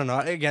 But I don't know.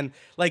 Again,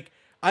 like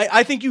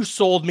I think you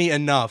sold me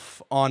enough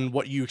on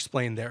what you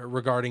explained there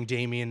regarding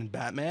Damian and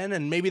Batman,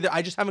 and maybe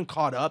I just haven't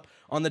caught up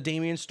on the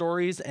Damian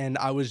stories. And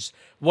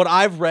what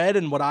I've read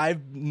and what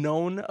I've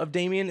known of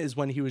Damian is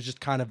when he was just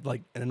kind of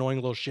like an annoying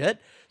little shit.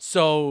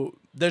 So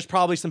there's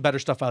probably some better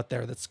stuff out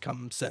there that's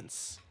come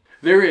since.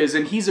 There is,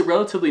 and he's a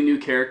relatively new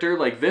character.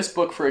 Like this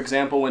book, for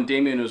example, when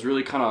Damian was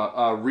really kind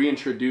of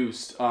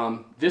reintroduced,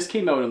 this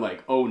came out in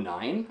like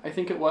 2009, I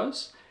think it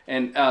was.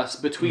 And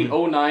between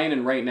 2009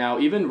 and right now,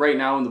 even right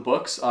now in the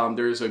books,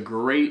 there's a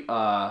great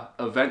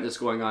event that's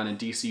going on in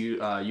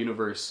DCU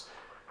universe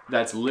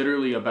that's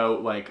literally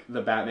about like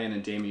the Batman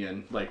and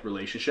Damian like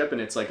relationship, and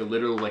it's like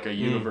a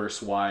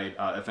universe-wide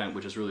event,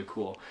 which is really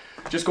cool.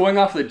 Just going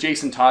off the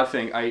Jason Todd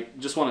thing, I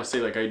just want to say,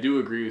 like, I do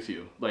agree with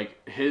you.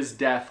 Like, his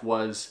death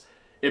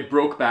it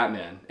broke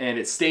Batman, and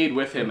it stayed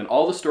with him. And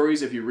all the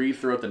stories, if you read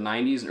throughout the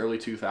 90s and early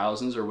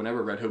 2000s, or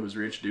whenever Red Hood was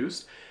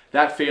reintroduced,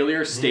 that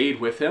failure stayed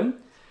with him.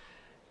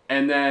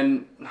 And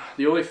then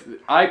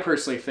I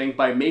personally think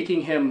by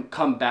making him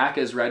come back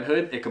as Red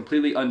Hood, it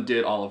completely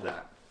undid all of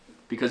that,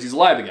 because he's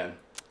alive again.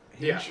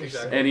 Yeah,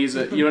 exactly. And he's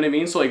you know what I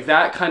mean? So like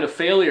that kind of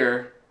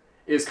failure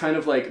is kind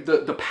of like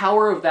the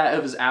power of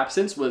his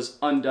absence was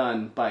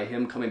undone by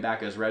him coming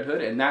back as Red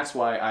Hood, and that's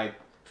why I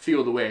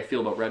feel the way I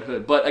feel about Red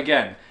Hood. But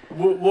again,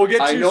 we'll get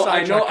to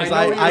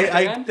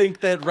I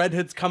think that Red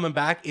Hood's coming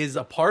back is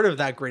a part of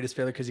that greatest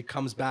failure, because he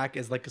comes back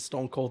as like a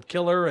stone cold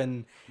killer,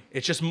 and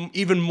it's just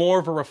even more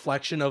of a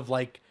reflection of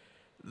like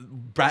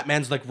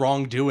Batman's like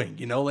wrongdoing,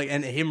 you know, like,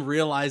 and him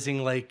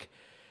realizing like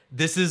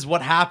this is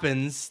what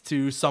happens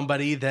to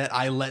somebody that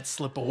I let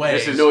slip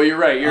away. No, you're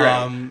right. You're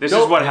right. This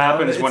is what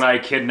happens when I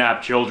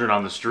kidnap children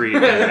on the street.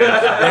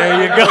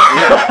 There you go.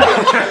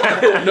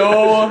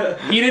 No,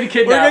 he didn't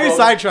kidnap. We're getting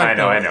sidetracked.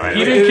 I know.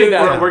 He didn't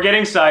kidnap. We're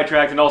getting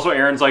sidetracked, and also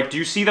Aaron's like, "Do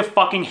you see the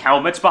fucking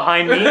helmets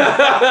behind me?"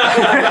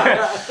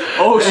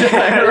 Oh shit!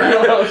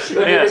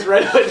 This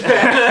Red Hood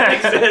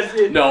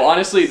fan. No,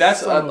 honestly,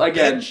 that's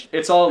again,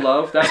 it's all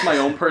love. That's my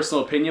own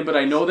personal opinion, but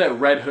I know that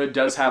Red Hood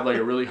does have like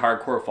a really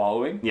hardcore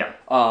following. Yeah.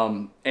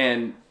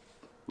 And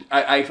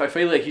I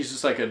feel like he's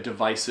just like a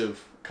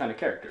divisive kind of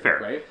character. Fair.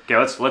 Right? Okay,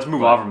 let's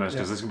move on from this,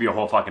 because this could be a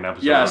whole fucking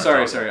episode. Yeah,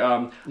 sorry.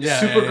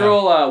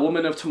 Supergirl,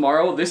 Woman of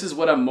Tomorrow. This is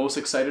what I'm most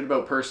excited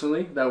about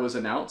personally that was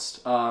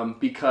announced,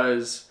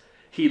 because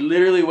he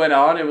literally went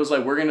on and was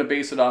like, we're going to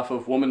base it off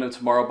of Woman of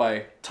Tomorrow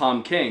by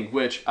Tom King,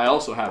 which I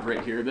also have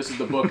right here. This is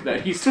the book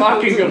that he's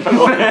talking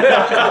about.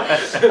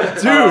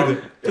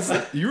 Dude,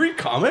 you read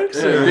comics?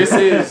 This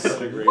is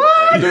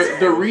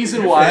the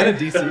reason why.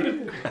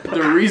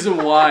 The reason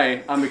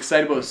why I'm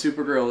excited about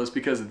Supergirl is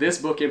because this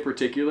book in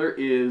particular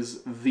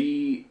is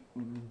the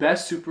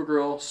best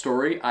Supergirl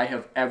story I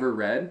have ever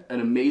read. An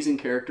amazing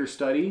character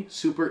study,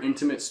 super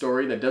intimate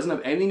story that doesn't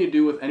have anything to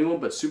do with anyone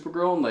but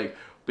Supergirl and like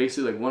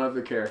basically like one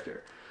other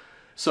character.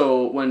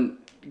 So when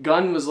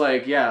Gunn was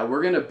like, yeah,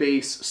 we're going to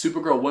base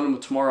Supergirl Woman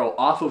of Tomorrow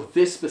off of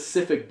this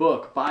specific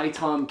book by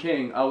Tom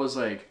King, I was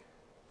like,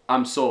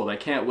 I'm sold. I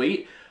can't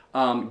wait.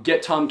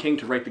 Get Tom King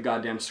to write the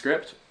goddamn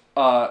script.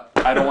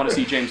 I don't want to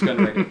see James Gunn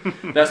write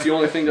it. That's the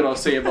only thing that I'll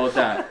say about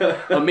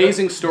that.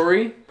 Amazing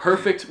story.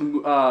 Perfect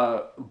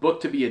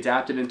book to be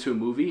adapted into a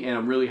movie. And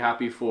I'm really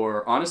happy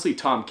for, honestly,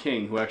 Tom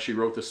King, who actually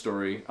wrote the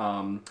story,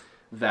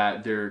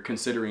 that they're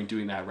considering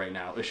doing that right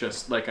now. It's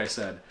just, like I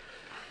said,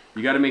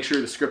 you got to make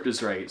sure the script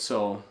is right.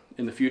 So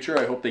in the future,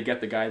 I hope they get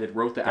the guy that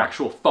wrote the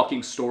actual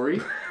fucking story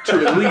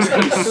to at least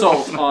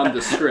consult on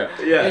the script.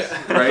 Yes.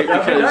 Right?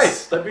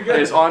 Because That'd be good.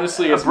 it's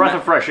honestly... A breath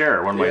of fresh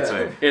air, one might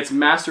say. It's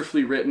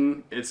masterfully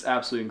written. It's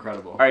absolutely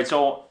incredible. All right,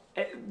 so...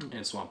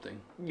 And Swamp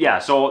Thing. Yeah,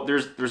 so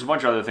there's a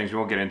bunch of other things we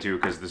won't get into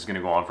because this is going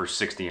to go on for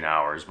 16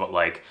 hours. But,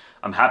 like,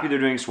 I'm happy they're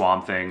doing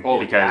Swamp Thing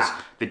because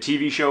the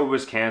TV show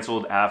was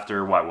canceled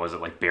after, what was it,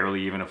 like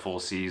barely even a full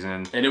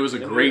season. And it was a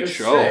great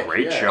show.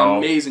 Great show.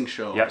 Amazing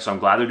show. Yeah, so I'm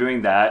glad they're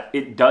doing that.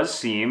 It does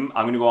seem,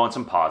 I'm going to go on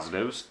some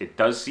positives. It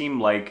does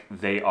seem like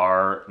they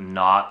are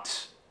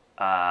not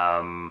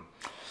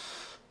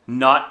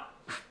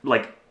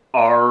like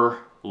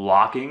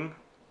locking,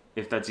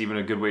 if that's even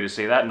a good way to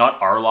say that,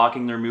 not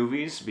locking their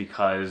movies,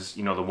 because,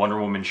 you know, the Wonder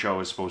Woman show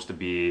is supposed to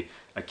be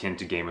akin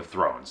to Game of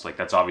Thrones. Like,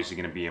 that's obviously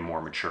going to be a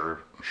more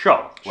mature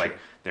show. Sure. Like,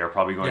 they're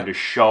probably going to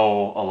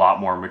show a lot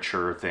more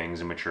mature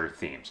things and mature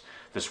themes.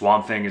 The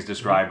Swamp Thing is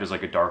described as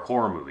like a dark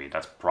horror movie.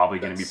 That's probably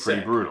going to be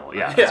pretty brutal.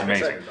 Yeah, that's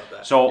amazing.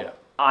 That. So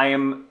I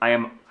am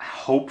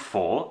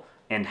hopeful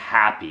and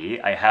happy.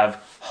 I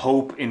have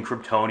hope in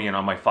Kryptonian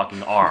on my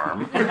fucking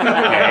arm.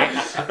 Okay,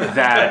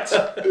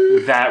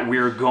 that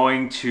we're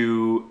going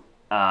to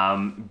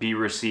be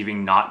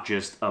receiving not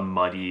just a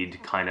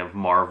muddied kind of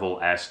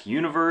Marvel-esque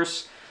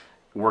universe.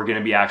 We're going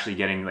to be actually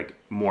getting like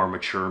more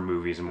mature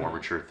movies and more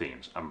mature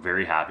themes. I'm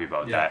very happy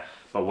about that.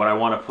 But what I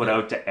want to put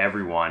out to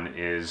everyone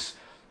is,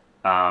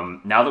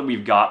 now that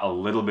we've got a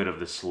little bit of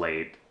the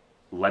slate,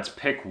 let's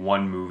pick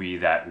one movie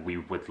that we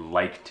would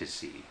like to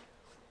see.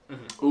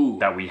 Ooh.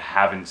 That we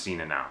haven't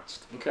seen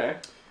announced. Okay.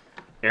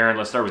 Aaron,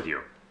 let's start with you.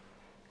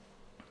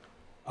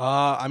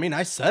 I mean,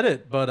 I said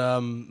it,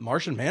 but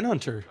Martian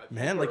Manhunter,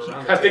 man, like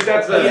I think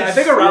that's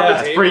around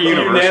the table. pretty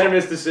universal.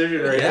 Unanimous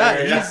decision right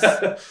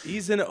there.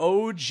 he's an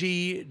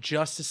OG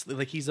Justice League.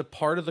 Like, he's a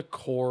part of the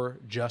core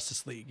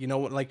Justice League. You know,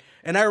 like,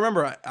 and I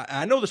remember,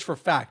 I know this for a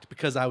fact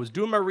because I was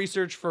doing my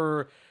research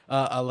for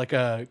like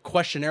a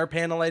questionnaire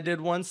panel I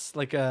did once,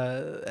 like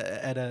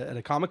at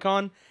a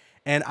Comic-Con,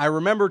 and I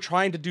remember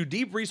trying to do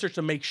deep research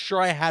to make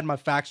sure I had my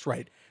facts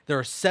right. There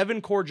are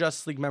 7 core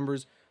Justice League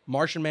members.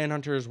 Martian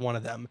Manhunter is one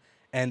of them.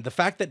 And the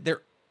fact that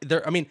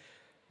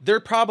there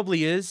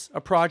probably is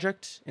a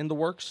project in the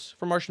works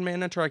for Martian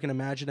Manhunter, I can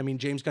imagine. I mean,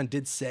 James Gunn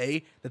did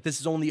say that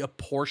this is only a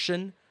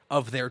portion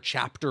of their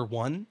chapter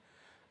 1,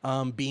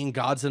 being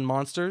Gods and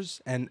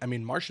Monsters. And I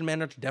mean, Martian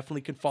Manhunter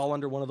definitely could fall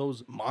under one of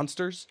those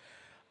monsters.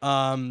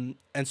 And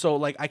so,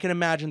 like, I can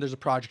imagine there's a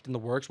project in the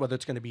works, whether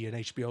it's going to be an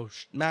HBO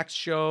Max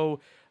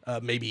show,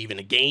 maybe even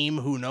a game,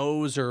 who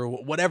knows, or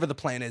whatever the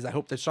plan is. I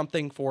hope there's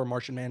something for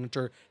Martian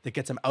Manhunter that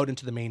gets him out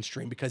into the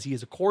mainstream because he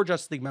is a core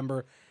Justice League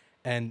member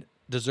and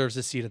deserves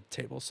a seat at the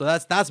table. So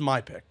that's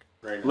my pick.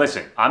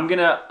 Listen, I'm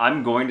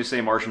going to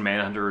say Martian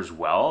Manhunter as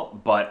well,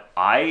 but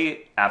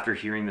I, after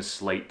hearing the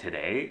slate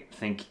today,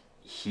 think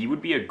he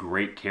would be a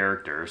great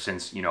character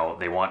since, you know,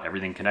 they want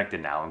everything connected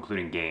now,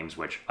 including games,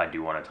 which I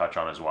do want to touch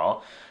on as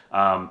well.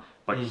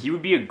 But he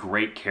would be a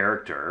great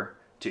character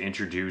to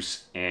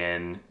introduce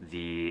in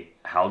the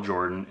Hal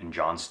Jordan and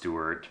John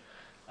Stewart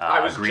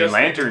Green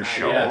Lantern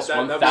show. Yes,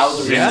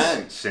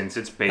 1,000%. Since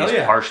it's based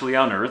partially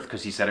on Earth,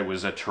 because he said it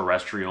was a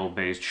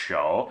terrestrial-based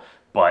show,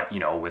 but, you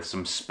know, with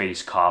some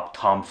space cop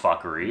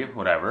tomfuckery,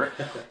 whatever.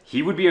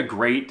 He would be a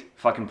great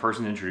fucking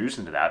person to introduce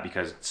into that,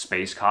 because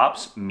space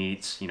cops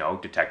meets, you know,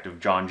 Detective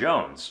John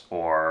Jones,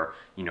 or,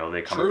 you know,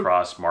 they come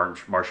across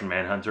Martian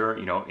Manhunter,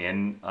 you know,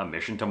 in a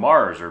mission to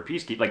Mars or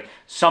Peacekeeper, like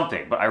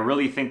something. But I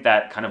really think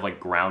that kind of like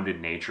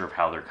grounded nature of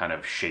how they're kind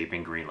of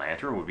shaping Green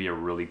Lantern would be a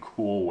really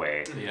cool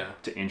way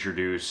to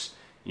introduce,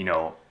 you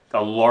know,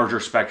 a larger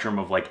spectrum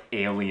of like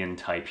alien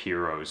type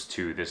heroes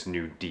to this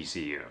new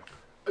DCU.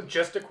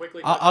 Just to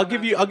quickly, I'll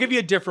give you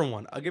a different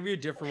one. I'll give you a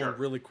different one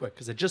really quick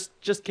because it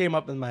just came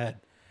up in my head.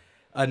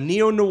 A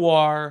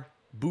neo-noir,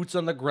 boots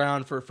on the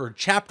ground for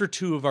chapter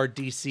 2 of our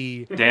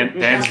DC.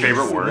 Dan's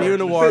favorite word.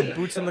 Neo-noir,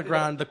 boots on the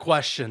ground. The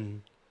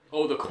Question.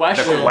 Oh, the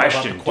question. The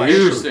question.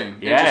 Interesting.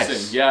 Yes.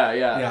 Interesting.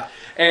 Yeah.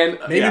 And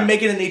maybe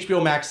make it an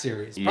HBO Max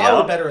series.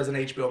 Probably better as an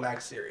HBO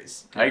Max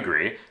series. I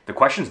agree. The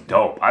Question's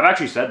dope. I've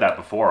actually said that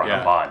before on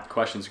the pod.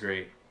 Question's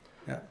great.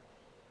 Yeah.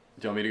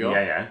 Do you want me to go?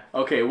 Yeah.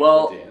 Okay,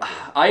 well,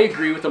 I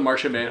agree with the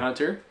Martian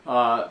Manhunter.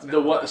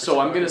 So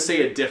I'm going to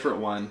say a different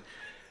one.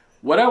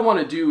 What I want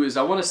to do is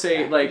I want to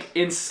say, like,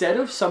 instead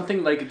of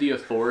something like The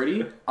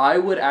Authority, I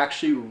would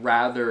actually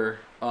rather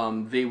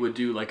they would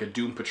do, like, a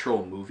Doom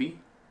Patrol movie.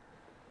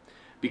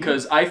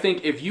 Because I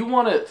think if you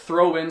want to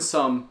throw in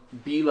some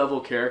B-level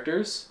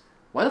characters,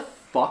 why the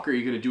fuck are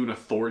you going to do an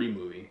Authority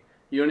movie?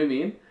 You know what I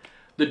mean?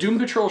 The Doom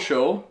Patrol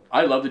show,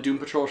 I love the Doom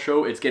Patrol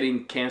show. It's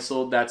getting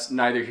canceled. That's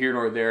neither here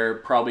nor there.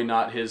 Probably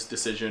not his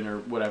decision or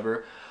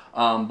whatever.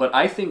 But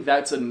I think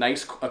that's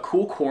a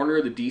cool corner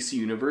of the DC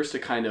universe to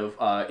kind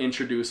of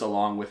introduce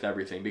along with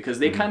everything. Because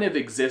they kind of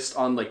exist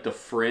on like the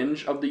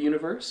fringe of the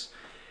universe.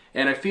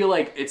 And I feel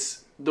like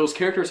those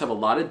characters have a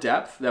lot of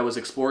depth that was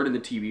explored in the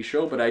TV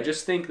show. But I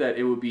just think that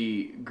it would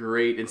be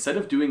great, instead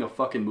of doing a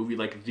fucking movie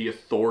like The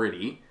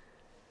Authority,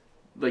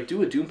 like,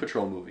 do a Doom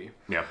Patrol movie.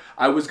 Yeah.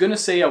 I was gonna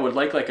say I would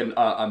like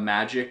a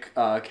magic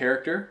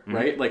character,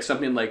 right? Like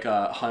something like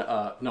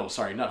no,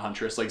 sorry, not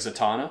Huntress, like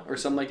Zatanna or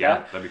something like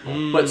that. Yeah, that'd be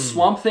cool. But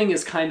Swamp Thing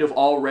is kind of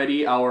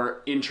already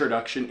our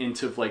introduction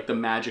into like the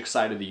magic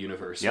side of the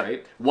universe,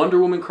 right? Wonder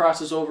Woman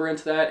crosses over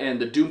into that, and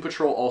the Doom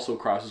Patrol also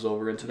crosses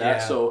over into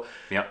that. Yeah. So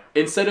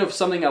instead of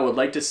something I would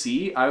like to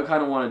see, I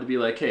kind of wanted to be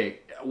like,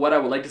 hey, what I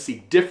would like to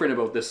see different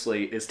about this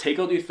slate is take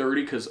out the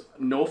 30, because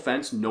no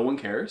offense, no one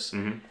cares.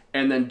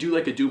 And then do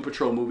like a Doom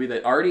Patrol movie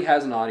that already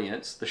has an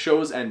audience. The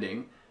show is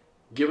ending.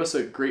 Give us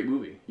a great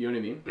movie. You know what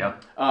I mean? Yeah.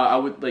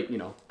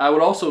 I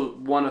would also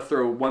want to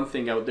throw one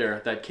thing out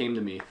there that came to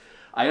me.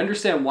 I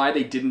understand why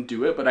they didn't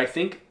do it, but I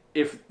think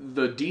if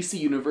the DC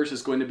universe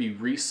is going to be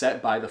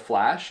reset by the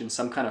Flash in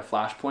some kind of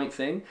Flashpoint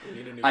thing,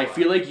 I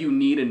feel like you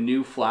need a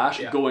new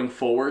Flash going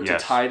forward to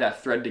tie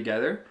that thread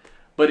together.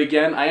 But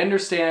again, I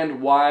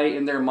understand why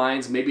in their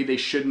minds maybe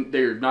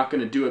they're not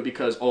going to do it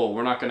because,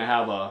 we're not going to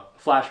have a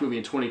Flash movie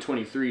in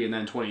 2023 and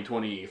then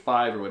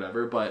 2025 or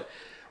whatever. But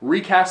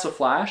recast the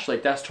Flash,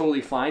 like, that's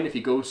totally fine. If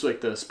he goes to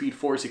like the Speed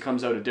Force, he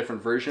comes out a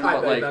different version.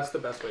 But like, that's the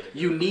best way to do it.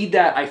 You need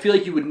that. I feel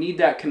like you would need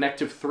that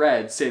connective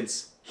thread,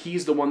 since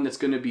he's the one that's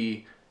going to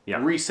be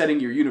resetting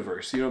your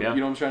universe. You know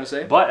what I'm trying to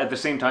say? But at the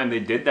same time, they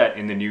did that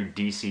in the new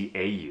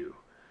DCAU.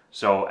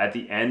 So at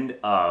the end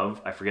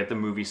of, I forget the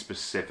movie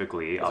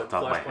specifically off the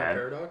top of my head.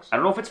 Paradox? I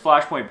don't know if it's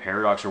Flashpoint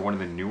Paradox or one of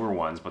the newer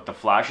ones, but the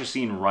Flash is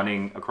seen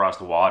running across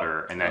the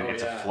water, and then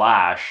it's a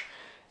flash,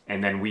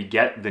 and then we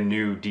get the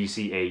new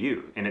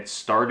DCAU. And it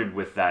started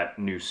with that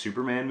new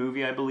Superman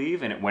movie, I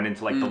believe, and it went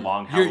into like the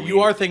long Halloween.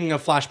 You are thinking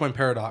of Flashpoint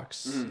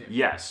Paradox.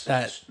 Yes.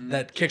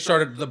 That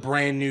kickstarted the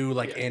brand new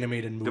like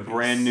animated movies.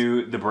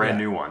 The brand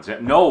new ones.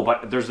 No,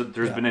 but there's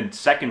been a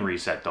second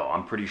reset though,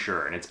 I'm pretty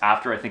sure. And it's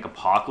after I think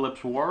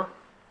Apocalypse War.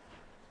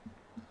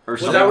 Or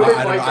Was that where they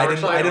fight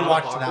I didn't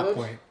watch to that Apocalypse?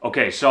 point.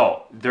 Okay,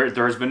 so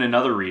there has been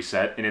another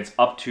reset, and it's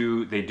up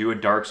to, they do a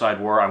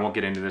Darkseid War. I won't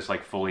get into this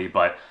like fully,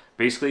 but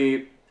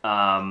basically,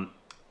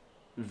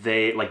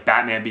 they like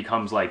Batman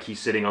becomes like he's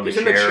sitting on the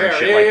chair, and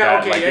shit like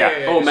that.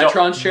 Okay, Oh,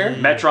 Metron's chair.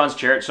 Metron's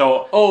chair.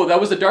 So That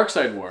was the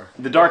Darkseid War.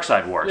 the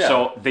Darkseid War. Yeah.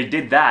 So they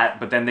did that,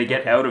 but then they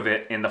get out of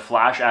it, and the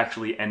Flash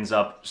actually ends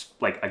up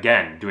like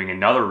again doing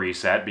another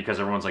reset because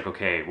everyone's like,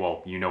 okay,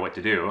 well, you know what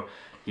to do.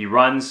 He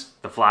runs,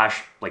 the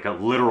Flash, like a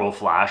literal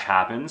Flash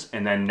happens,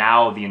 and then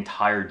now the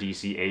entire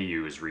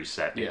DCAU is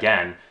reset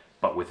again,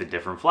 but with a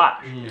different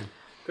Flash.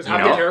 Because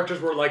half the characters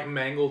were like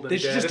mangled and They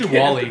should dead. just do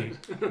Wally.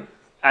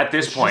 At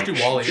this point,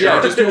 Just do Wally.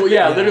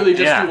 Literally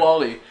just do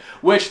Wally,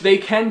 which they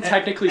can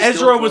technically.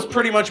 Ezra was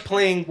pretty much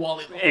playing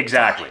Wally.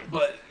 Exactly.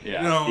 But we We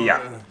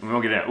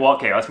won't get in. Well,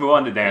 okay, let's move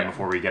on to Dan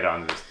before we get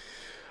on this.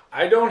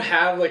 I don't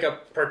have like a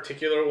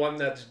particular one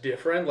that's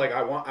different. Like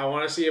I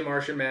want to see a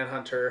Martian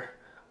Manhunter.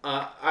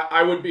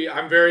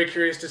 I'm very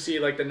curious to see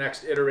like the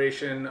next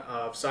iteration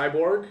of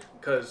Cyborg,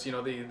 because you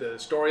know the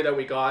story that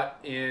we got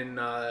in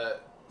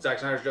Zack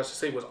Snyder's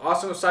Justice League was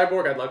awesome with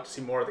Cyborg. I'd like to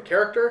see more of the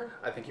character.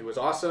 I think he was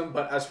awesome.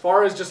 But as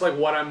far as just like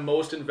what I'm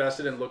most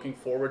invested in looking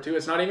forward to,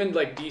 it's not even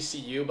like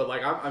DCU, but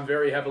like I'm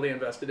very heavily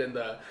invested in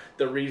the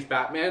Reeves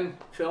Batman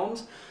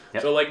films.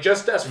 Yep. So like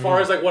just as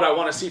far as like what I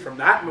want to see from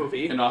that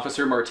movie, an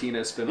Officer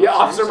Martinez spin-off. yeah,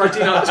 Officer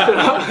Martinez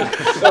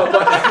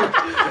spin-off.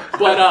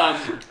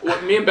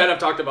 But me and Ben have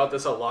talked about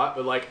this a lot.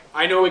 But like,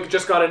 I know it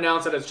just got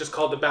announced that it's just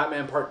called the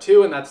Batman Part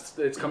 2, and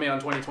it's coming out in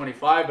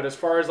 2025. But as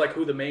far as like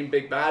who the main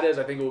big bad is,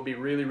 I think it would be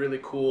really, really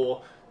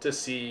cool to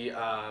see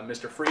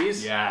Mr.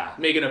 Freeze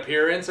make an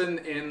appearance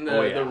in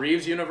the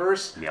Reeves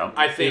universe. Yep.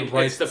 I think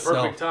it's the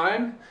perfect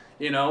time.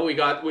 You know,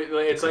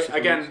 it's like,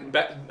 again,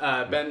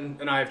 Ben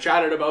and I have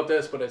chatted about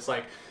this, but it's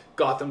like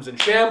Gotham's in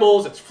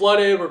shambles, it's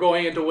flooded, we're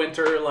going into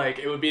winter, like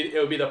it would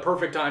be the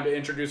perfect time to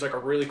introduce like a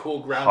really cool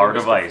ground. Heart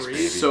of Ice,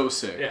 baby. So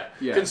sick.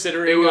 Yeah.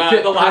 Considering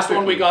the last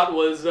one we got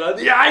was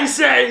the Ice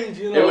Age.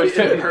 You know? It would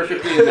fit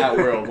perfectly in that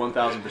world,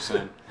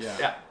 1000%.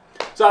 Yeah.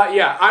 So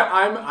yeah,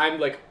 I'm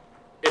like,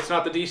 it's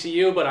not the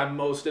DCU, but I'm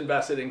most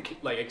invested in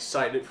like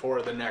excited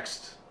for the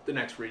next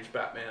Reeves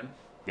Batman.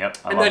 Yep.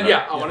 I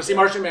want to see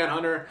Martian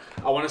Manhunter.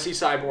 I want to see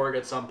Cyborg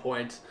at some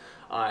point.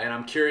 And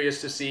I'm curious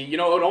to see, you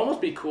know, it would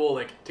almost be cool,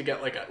 like, to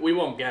get, like, we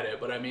won't get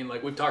it, but I mean,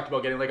 like, we've talked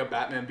about getting, like, a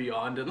Batman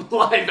Beyond in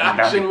live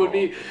action would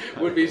be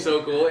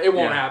so cool. It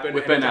won't happen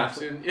with Ben anytime Affleck.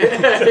 soon.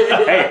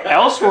 Hey,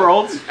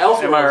 Elseworlds.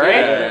 Am I right?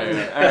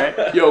 Yeah.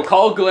 All right. Yo,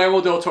 call Guillermo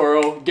del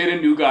Toro, get a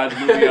New Gods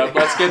movie up.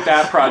 Let's get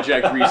that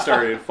project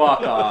restarted.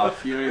 Fuck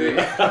off. You know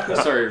what I mean?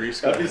 Sorry, Reese.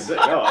 That'd be sick.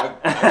 No,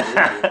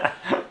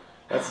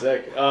 that's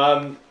sick.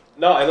 No,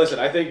 listen,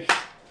 I think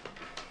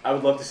I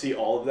would love to see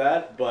all of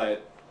that,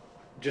 but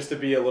just to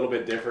be a little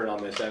bit different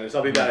on this end, and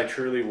something that I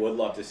truly would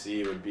love to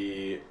see would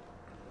be,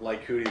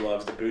 like Hootie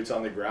loves, the boots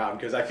on the ground.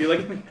 Because I feel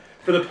like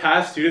for the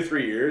past 2 to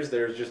 3 years,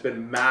 there's just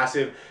been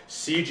massive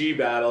CG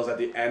battles at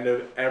the end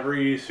of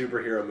every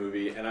superhero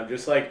movie, and I'm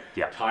just like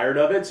tired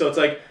of it. So it's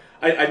like,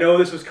 I know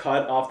this was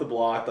cut off the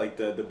block, like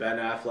the Ben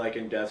Affleck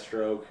and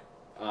Deathstroke.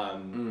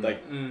 The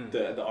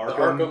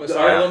Arkham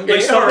Asylum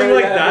like something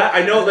like that.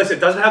 I know. Listen,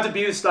 it doesn't have to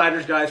be the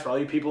Snyder's guys. For all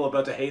you people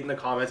about to hate in the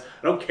comments,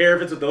 I don't care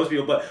if it's with those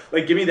people, but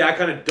like, give me that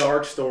kind of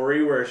dark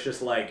story where it's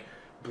just like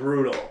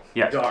brutal,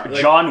 dark,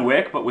 like, John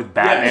Wick, but with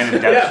Batman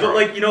and Deathstroke. Yeah, but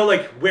like, you know,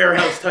 like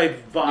warehouse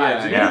type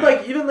vibes.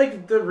 Even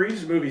like the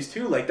Reeves movies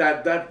too. Like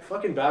that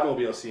fucking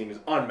Batmobile scene is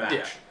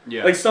unmatched.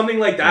 Yeah. Like something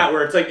like that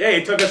where it's like,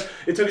 hey, it took us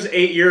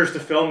 8 years to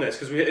film this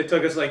because it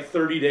took us like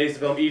 30 days to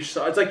film each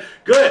side. It's like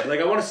good. Like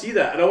I want to see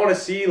that, and I want to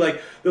see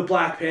like the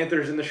Black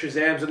Panthers and the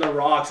Shazams and the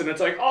Rocks, and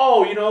it's like,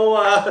 oh, you know,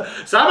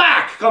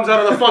 Sabak comes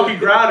out of the fucking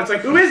ground. It's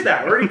like, who is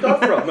that? Where did he come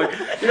from? Like,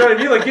 you know what I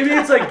mean? Like, give me,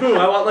 it's like, boom.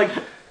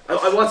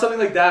 I want something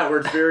like that where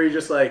it's very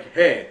just like,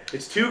 hey,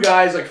 it's two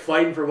guys like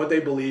fighting for what they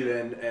believe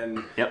in,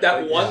 and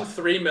that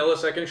 3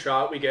 millisecond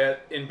shot we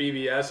get in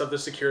BVS of the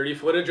security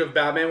footage of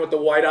Batman with the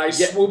white eyes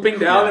swooping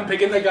down and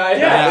picking the guy.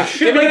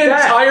 Give me an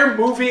entire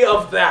movie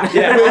of that.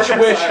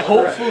 Which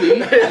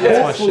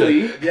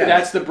hopefully,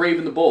 that's the Brave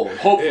and the Bold.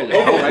 Hopefully,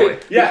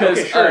 right? Yeah, because,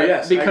 okay, sure,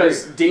 yes.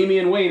 Because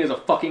Damian Wayne is a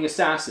fucking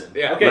assassin.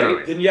 Yeah,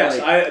 okay, then yes,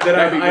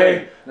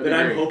 then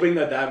I'm hoping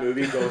that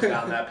movie goes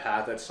down that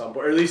path at some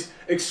point, or at least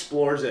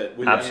explores it.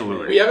 With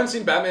Absolutely. We haven't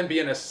seen Batman be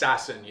an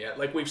assassin yet.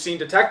 Like, we've seen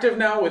Detective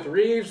now with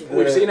Reeves.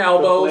 We've seen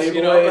Elbows.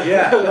 You know.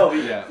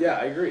 Yeah,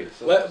 I agree.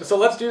 So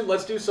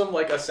let's do some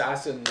like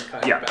assassin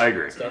kind of Batman I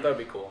agree. stuff. That'd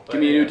be cool. Give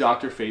me a new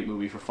Dr. Fate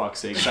movie for fuck's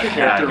sake.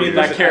 Yeah,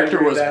 That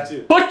character was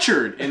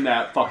butchered in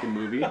that fucking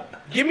movie.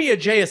 Give me a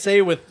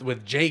JSA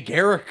with Jay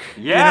Garrick.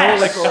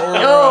 Yes. You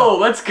know,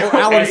 let's go. or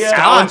Alan Scott.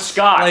 Alan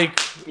Scott. Like,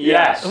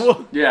 Yes.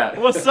 Yeah.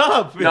 what's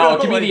up? You No,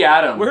 know, give me like, the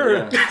Atom.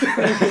 We're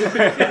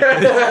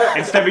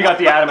Instead, we got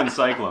the Atom and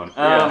Cyclone.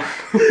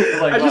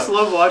 I just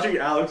love watching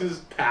Alex's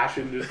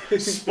passion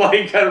just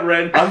spike at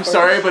random. I'm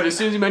sorry, but as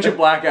soon as you mentioned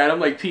Black Adam,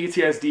 like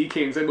PTSD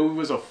Kings, that movie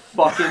was a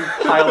fucking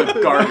pile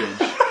of garbage.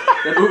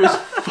 That movie was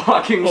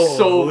fucking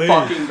so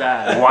fucking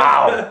bad.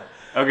 Wow.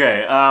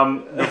 Okay,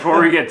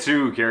 before we get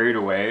too carried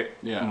away,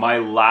 Yeah. my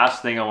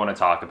last thing I want to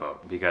talk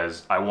about,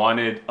 because I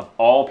wanted, of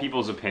all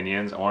people's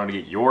opinions, I wanted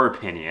to get your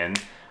opinion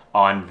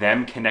on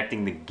them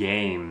connecting the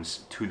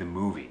games to the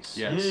movies.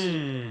 Yes.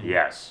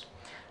 Yes.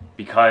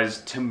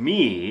 Because to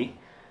me,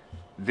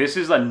 this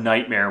is a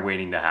nightmare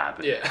waiting to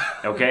happen. Yeah.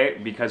 Okay?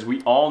 Because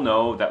we all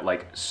know that,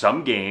 like,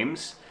 some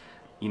games,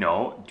 you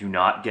know, do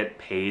not get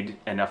paid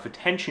enough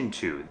attention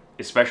to,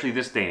 especially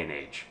this day and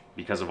age,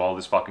 because of all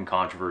this fucking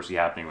controversy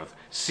happening with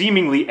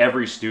seemingly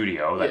every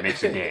studio that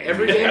makes a game.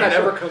 Every game that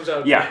ever comes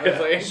out.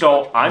 Yeah.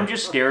 So I'm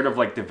just scared of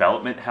like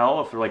development hell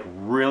if they're like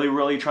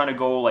really trying to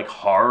go like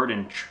hard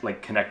and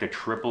like connect a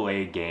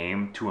AAA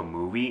game to a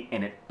movie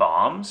and it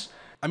bombs.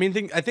 I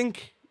mean, I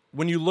think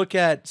when you look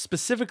at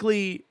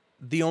specifically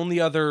the only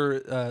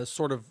other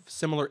sort of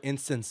similar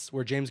instance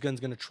where James Gunn's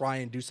going to try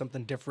and do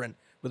something different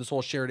with this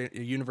whole shared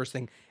universe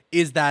thing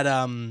is that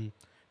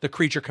the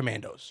Creature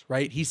Commandos,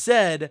 right? He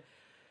said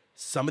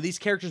some of these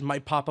characters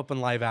might pop up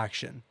in live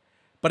action,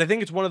 but I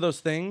think it's one of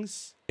those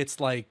things. It's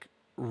like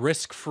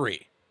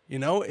risk-free, you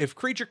know. If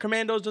Creature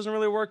Commandos doesn't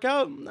really work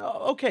out,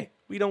 okay,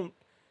 we don't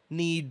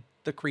need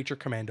the Creature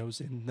Commandos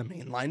in the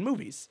mainline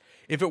movies.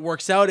 If it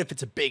works out, if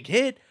it's a big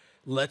hit,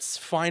 let's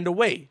find a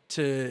way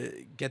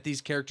to get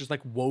these characters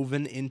like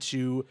woven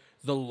into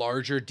the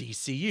larger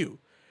DCU.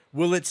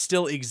 Will it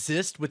still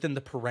exist within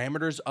the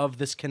parameters of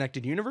this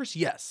connected universe?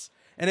 Yes,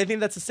 and I think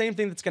that's the same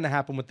thing that's going to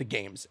happen with the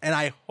games. And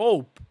I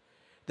hope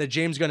that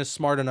James Gunn is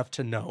smart enough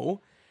to know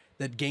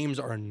that games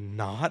are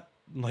not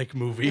like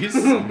movies,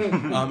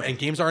 and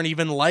games aren't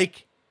even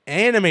like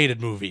animated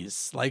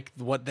movies, like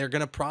what they're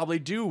gonna probably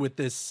do with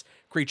this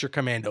Creature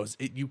Commandos.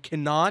 You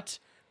cannot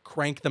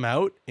crank them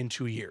out in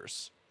 2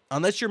 years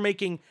unless you're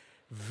making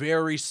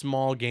very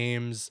small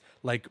games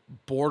like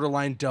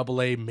borderline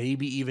AA,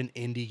 maybe even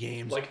indie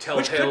games, like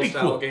Telltale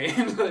style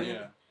games.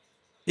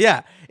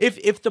 Yeah,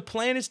 if the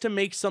plan is to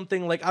make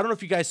something like, I don't know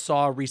if you guys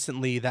saw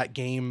recently that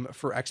game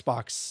for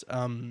Xbox,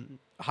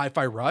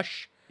 Hi-Fi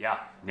Rush.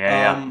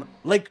 Yeah.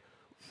 Like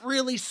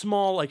really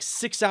small, like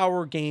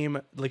 6-hour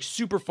game, like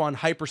super fun,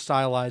 hyper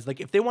stylized. Like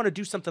if they want to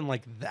do something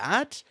like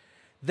that,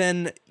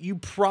 then you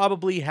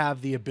probably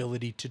have the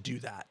ability to do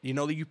that. You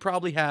know, you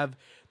probably have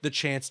the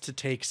chance to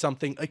take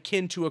something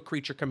akin to a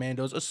Creature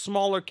Commandos, a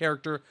smaller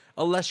character,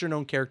 a lesser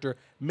known character,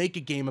 make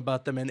a game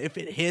about them. And if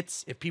it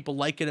hits, if people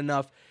like it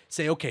enough,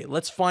 say, okay,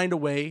 let's find a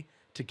way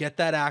to get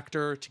that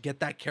actor, to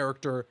get that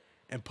character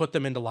and put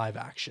them into live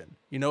action.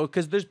 You know,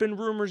 because there's been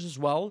rumors as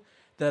well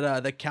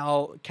that that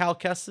Cal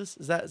Kestis,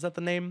 is that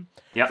the name?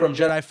 Yep. From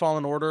Jedi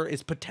Fallen Order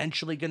is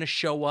potentially going to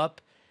show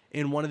up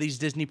in one of these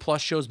Disney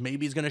Plus shows.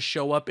 Maybe he's going to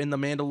show up in The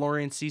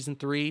Mandalorian Season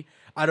 3.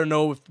 I don't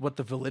know what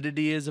the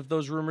validity is of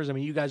those rumors. I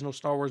mean, you guys know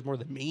Star Wars more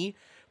than me,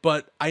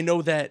 but I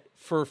know that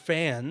for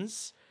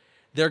fans,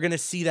 they're going to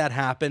see that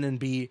happen and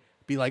be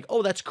like,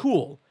 oh, that's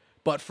cool.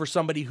 But for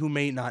somebody who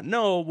may not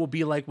know, will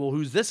be like, well,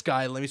 who's this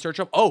guy? Let me search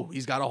up. Oh,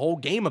 he's got a whole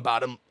game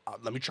about him.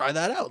 Let me try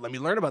that out. Let me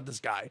learn about this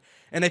guy.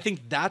 And I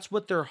think that's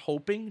what they're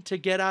hoping to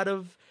get out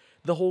of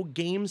the whole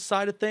game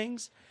side of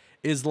things,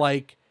 is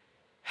like,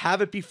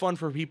 have it be fun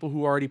for people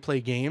who already play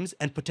games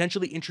and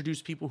potentially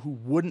introduce people who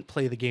wouldn't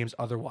play the games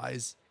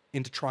otherwise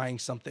into trying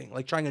something,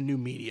 like trying a new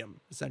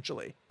medium,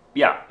 essentially.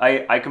 Yeah,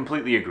 I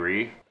completely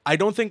agree. I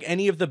don't think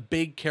any of the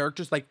big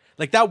characters, like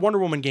that Wonder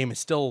Woman game is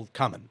still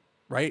coming,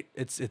 right?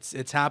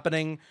 It's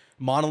happening.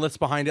 Monolith's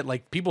behind it.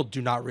 Like, people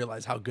do not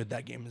realize how good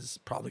that game is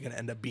probably going to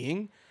end up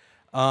being.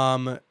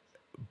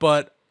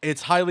 But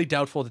it's highly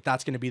doubtful that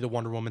that's going to be the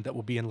Wonder Woman that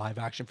will be in live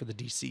action for the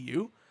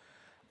DCU.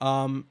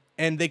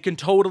 And they can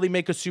totally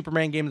make a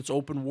Superman game that's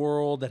open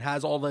world, that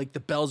has all like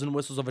the bells and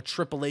whistles of a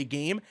AAA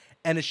game,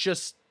 and it's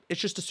just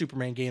a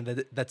Superman game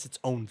that's its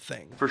own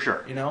thing. For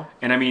sure. You know?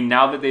 And I mean,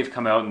 now that they've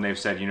come out and they've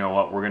said, you know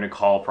what, we're going to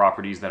call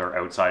properties that are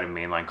outside of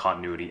mainline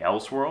continuity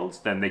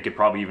Elseworlds, then they could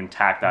probably even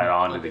tack that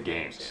on to the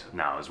games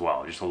now as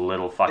well. Just a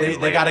little fucking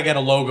They got to get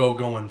a logo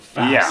going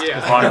fast. Yeah,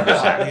 100%.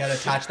 They got to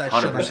attach that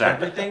shit on 100%.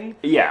 everything.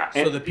 Yeah.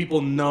 So that people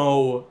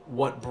know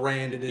what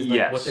brand it is, like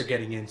Yes. what they're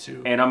getting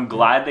into. And I'm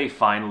glad they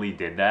finally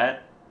did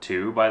that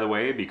too, by the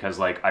way, because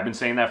like I've been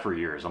saying that for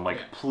years. I'm like,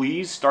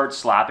 please start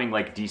slapping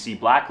like DC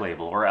Black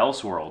Label or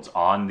Elseworlds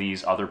on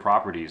these other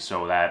properties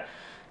so that,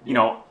 you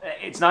know,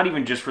 it's not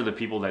even just for the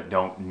people that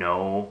don't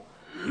know,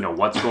 you know,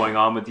 what's going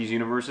on with these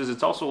universes.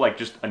 It's also like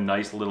just a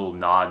nice little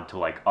nod to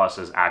like us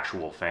as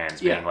actual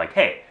fans being like,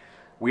 hey,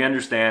 we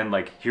understand,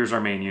 like, here's our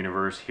main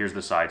universe, here's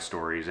the side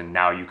stories, and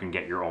now you can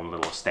get your own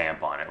little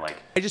stamp on it. Like,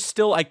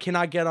 I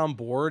cannot get on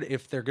board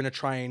if they're going to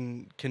try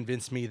and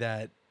convince me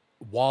that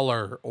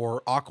Waller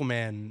or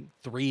Aquaman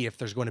 3, if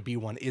there's going to be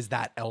one, is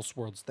that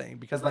Elseworlds thing,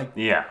 because like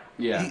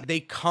they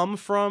come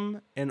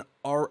from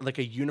like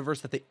a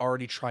universe that they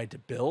already tried to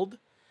build,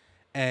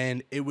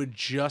 and it would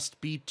just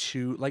be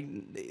too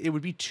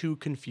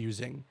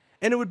confusing,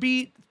 and it would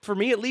be, for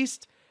me at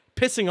least,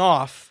 pissing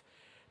off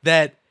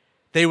that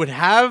they would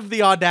have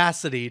the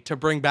audacity to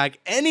bring back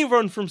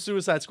anyone from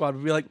Suicide Squad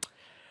and be like,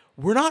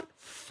 we're not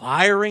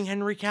firing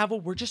Henry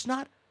Cavill, we're just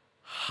not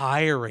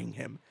hiring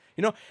him.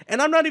 You know,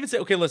 and I'm not even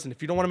saying, okay, listen,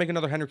 if you don't want to make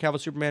another Henry Cavill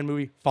Superman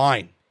movie,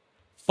 fine,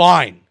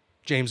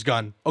 James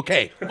Gunn,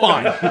 okay,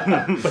 fine.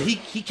 But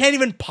he can't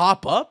even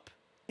pop up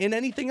in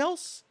anything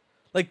else.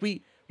 Like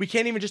we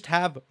can't even just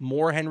have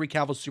more Henry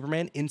Cavill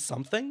Superman in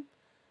something.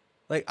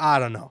 Like I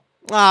don't know,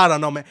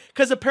 man.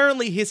 Because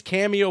apparently his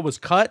cameo was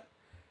cut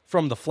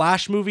from the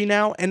Flash movie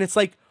now, and it's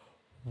like,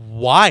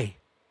 why?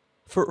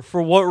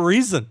 For what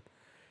reason?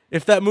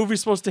 If that movie's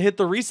supposed to hit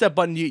the reset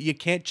button, you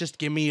can't just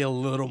give me a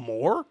little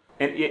more.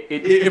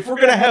 If we're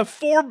gonna have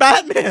 4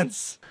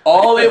 Batmans,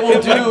 all it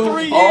will do,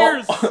 like 3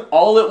 years,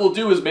 all it will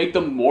do is make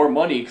them more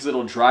money because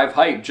it'll drive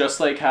hype. Just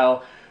like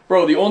how,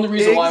 bro, the only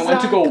reason why I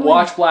went to go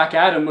watch Black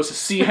Adam was to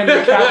see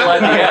Henry Cavill at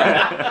the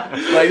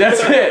end. Like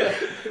that's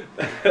it.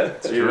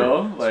 You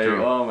know, like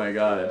oh my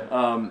god.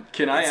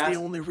 Can I ask? That's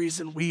the only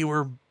reason we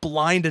were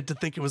blinded to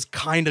think it was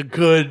kind of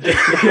good.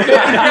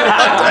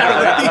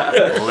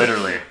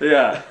 Literally.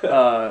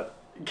 Yeah.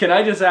 Can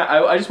I just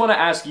I just want to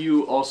ask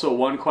you also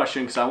one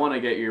question, because I want to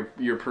get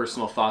your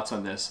personal thoughts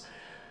on this,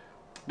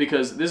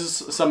 because this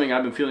is something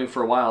I've been feeling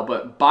for a while.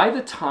 But by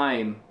the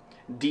time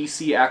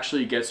DC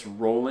actually gets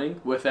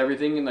rolling with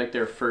everything in like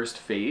their first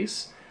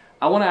phase,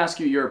 I want to ask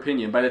you your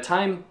opinion. By the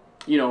time,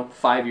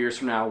 5 years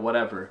from now,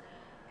 whatever,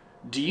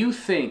 do you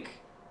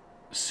think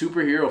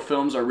superhero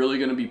films are really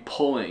going to be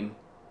pulling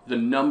the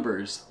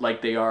numbers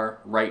like they are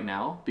right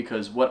now?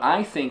 Because what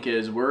I think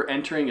is we're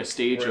entering a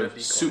stage of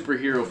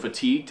superhero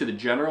fatigue to the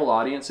general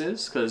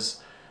audiences,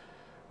 because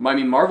I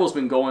mean Marvel's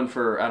been going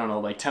for, I don't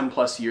know, like 10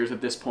 plus years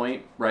at this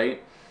point,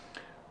 right?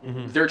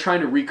 Mm-hmm. They're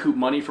trying to recoup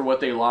money for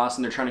what they lost,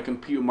 and they're trying to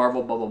compete with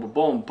Marvel, blah, blah, blah,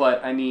 boom.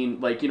 But I mean,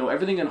 like,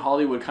 everything in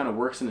Hollywood kind of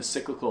works in a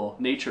cyclical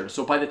nature.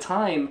 So by the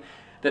time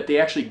that they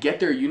actually get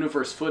their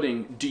universe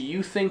footing, do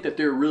you think that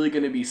they're really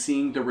going to be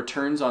seeing the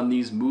returns on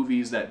these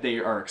movies that they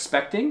are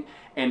expecting?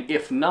 And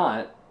if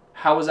not,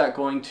 how is that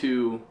going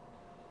to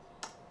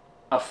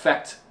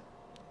affect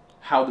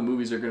how the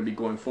movies are going to be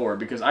going forward?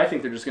 Because I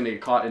think they're just going to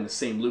get caught in the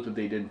same loop that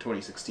they did in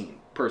 2016,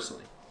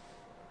 personally.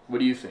 What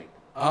do you think?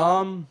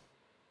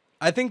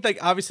 I think, like,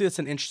 obviously that's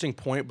an interesting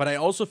point, but I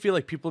also feel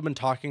like people have been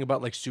talking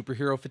about, like,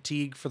 superhero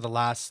fatigue for the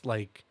last,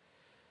 like,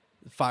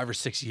 5 or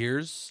 6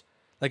 years.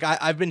 Like,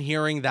 I've been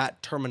hearing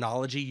that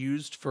terminology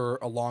used for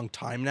a long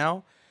time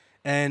now,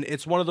 and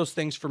it's one of those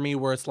things for me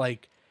where it's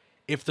like,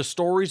 if the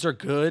stories are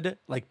good,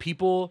 like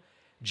people,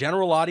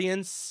 general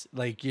audience,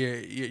 like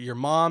your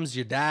moms,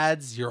 your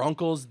dads, your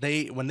uncles,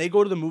 when they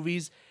go to the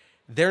movies,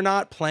 they're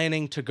not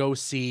planning to go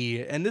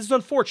see, and this is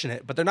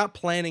unfortunate, but they're not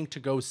planning to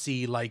go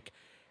see like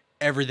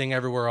Everything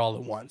Everywhere All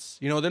at Once.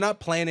 They're not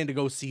planning to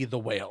go see The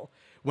Whale.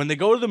 When they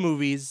go to the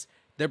movies,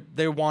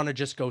 they want to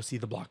just go see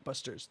the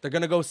blockbusters. They're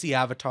going to go see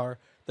Avatar.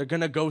 They're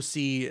going to go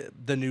see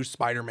the new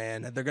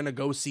Spider-Man. They're going to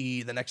go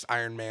see the next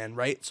Iron Man,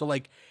 right? So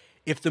like,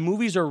 if the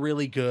movies are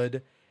really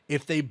good,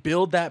 if they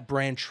build that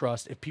brand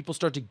trust, if people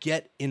start to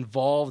get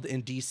involved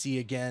in DC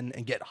again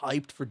and get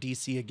hyped for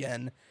DC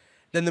again,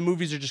 then the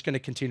movies are just going to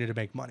continue to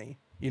make money.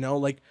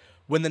 Like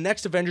when the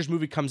next Avengers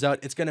movie comes out,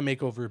 it's going to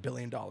make over $1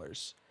 billion.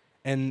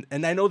 And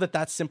I know that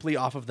that's simply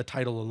off of the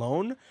title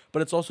alone,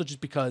 but it's also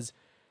just because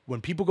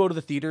when people go to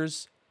the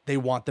theaters, they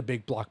want the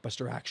big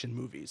blockbuster action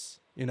movies,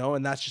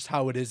 and that's just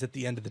how it is at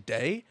the end of the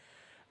day.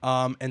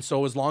 And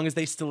so as long as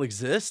they still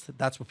exist,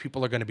 that's what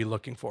people are going to be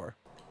looking for.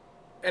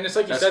 And it's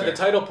like you said, the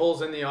title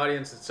pulls in the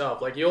audience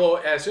itself. Like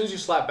as soon as you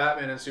slap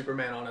Batman and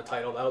Superman on a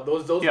title,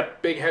 those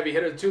big heavy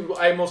hitters, two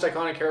most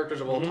iconic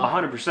characters of all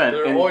time, 100%.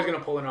 They're always going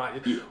to pull in an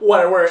audience.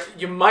 Where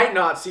you might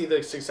not see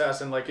the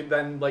success and like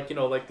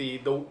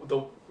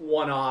the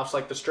one-offs,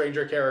 like the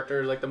stranger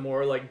characters, like the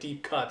more like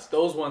deep cuts.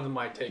 Those ones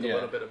might take a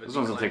little bit of a. Those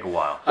ones will take a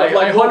while. But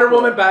like Wonder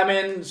Woman,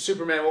 Batman,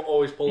 Superman will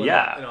always pull in.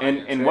 Yeah,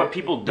 and what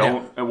people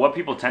don't, and what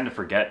people tend to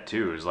forget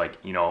too is like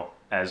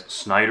as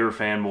Snyder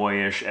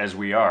fanboyish as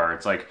we are,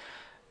 it's like.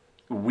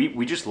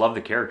 We just love the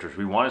characters.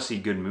 We want to see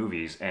good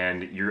movies,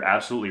 and you're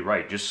absolutely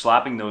right. Just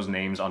slapping those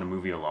names on a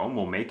movie alone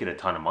will make it a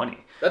ton of money.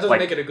 That doesn't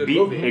make it a good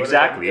movie.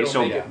 Exactly.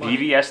 So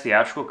BVS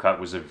Theatrical Cut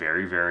was a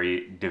very,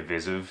 very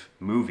divisive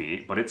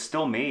movie, but it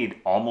still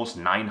made almost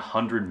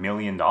 $900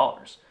 million,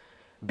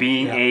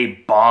 being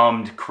a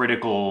bombed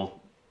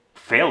critical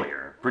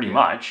failure, pretty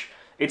much.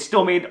 It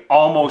still made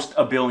almost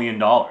 $1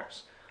 billion.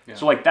 Yeah.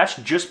 So like that's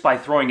just by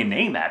throwing a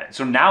name at it.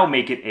 So now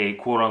make it a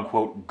quote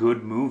unquote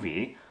good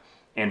movie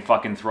and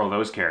fucking throw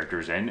those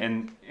characters in,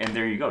 and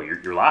there you go.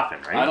 You're laughing,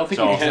 right? I don't think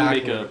So- you can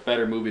make a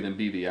better movie than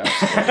BVS.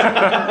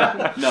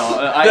 No,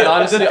 I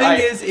honestly... The thing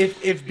is,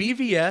 if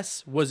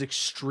BVS was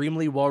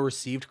extremely well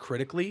received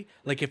critically,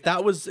 like if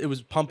it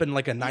was pumping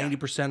like a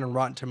 90% on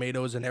Rotten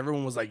Tomatoes, and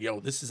everyone was like, "Yo,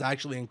 this is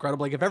actually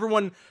incredible." Like if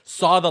everyone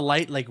saw the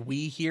light like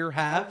we here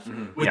have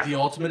with Yeah. the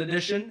Ultimate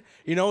Edition,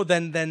 you know,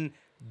 then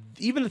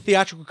even the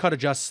theatrical cut of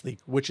Justice League,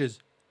 which is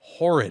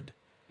horrid,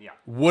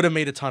 would have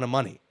made a ton of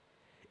money.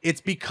 It's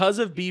because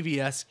of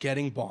BVS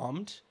getting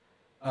bombed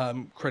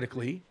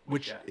critically,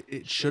 which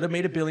it should have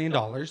made $1 billion.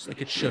 Like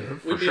it should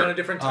have. We'd be on a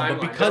different timeline.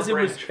 But because it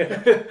was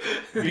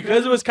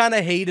because it was kind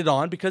of hated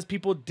on, because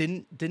people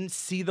didn't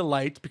see the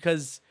light,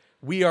 because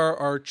we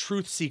are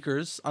truth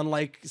seekers,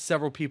 unlike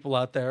several people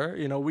out there.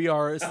 You know, we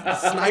are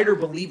Snyder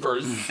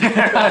believers,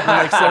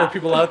 unlike several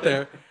people out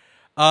there.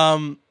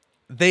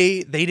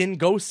 They didn't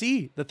go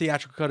see the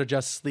theatrical cut of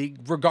Justice League,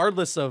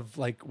 regardless of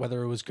like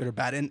whether it was good or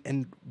bad.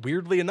 And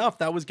weirdly enough,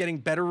 that was getting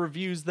better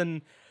reviews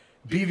than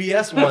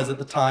BVS was at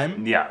the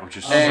time. Yeah, which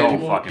is And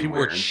so fucking people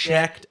weird. were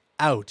checked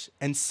out.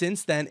 And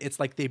since then,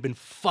 it's like they've been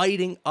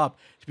fighting up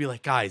to be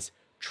like, guys,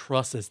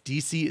 trust us.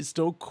 DC is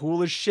still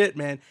cool as shit,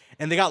 man.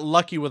 And they got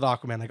lucky with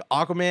Aquaman. Like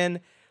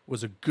Aquaman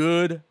was a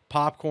good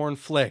popcorn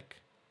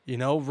flick, you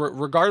know,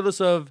 regardless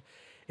of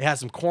it has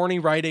some corny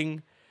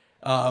writing.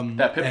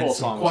 That Pitbull and song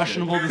some was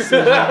questionable good.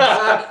 decisions.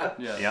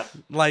 Yeah.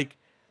 Like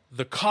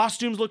the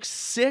costumes look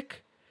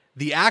sick,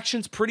 the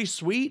action's pretty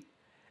sweet,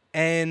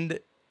 and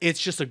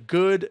it's just a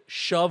good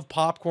shove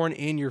popcorn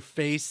in your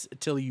face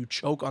till you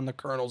choke on the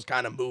kernels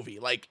kind of movie.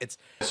 Like and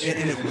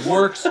it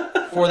works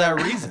for that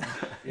reason,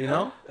 you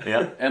know?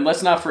 Yeah. And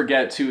let's not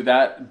forget too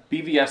that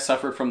BVS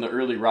suffered from the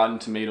early Rotten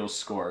Tomatoes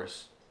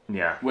scores,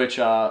 Yeah. which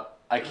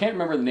I can't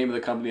remember the name of the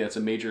company that's a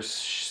major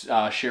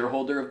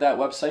shareholder of that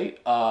website.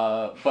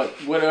 But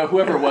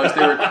whoever it was,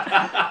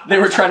 they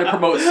were trying to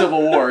promote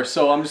Civil War,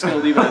 so I'm just gonna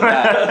leave it at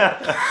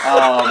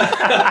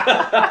that.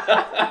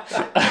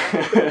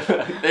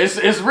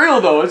 It's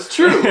real though. It's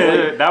true.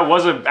 Like, That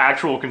was an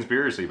actual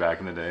conspiracy back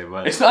in the day,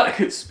 but it's not a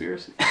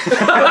conspiracy.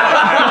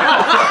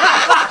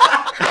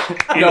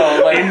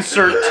 No, like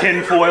insert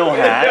tinfoil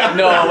hat.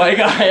 no, like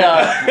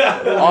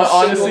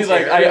honestly,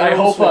 like I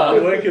hope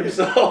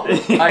himself.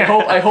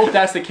 I hope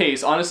that's the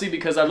case. Honestly,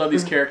 because I love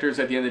these characters.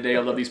 At the end of the day,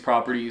 I love these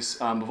properties.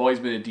 I've always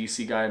been a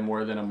DC guy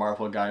more than a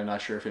Marvel guy. I'm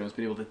not sure if anyone's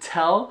been able to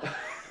tell.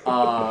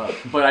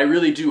 But I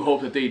really do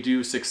hope that they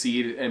do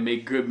succeed and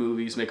make good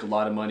movies, make a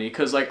lot of money.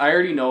 Because like I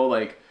already know,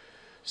 like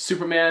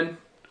Superman,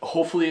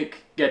 hopefully it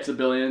gets $1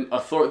 billion.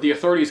 The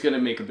Authority is going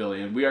to make $1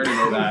 billion. We already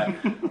know that.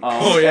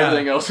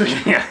 Everything else.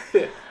 Yeah.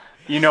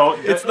 You know,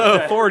 It's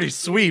the Authority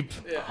sweep.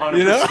 100%,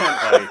 You know?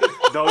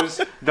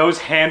 buddy. Those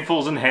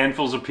handfuls and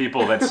handfuls of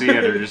people that see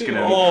it are just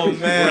gonna Oh,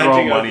 man. throw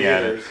Renting out money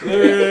at it.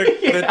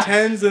 The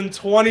 10s and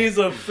 20s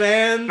of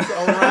fans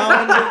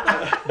around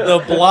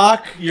the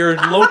block, your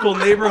local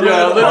neighborhood,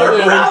 Yeah, are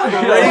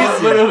going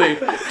crazy.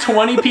 literally,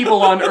 20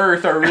 people on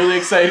Earth are really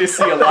excited to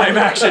see a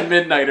live-action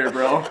Midnighter,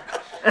 bro.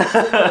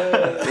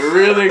 They're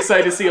really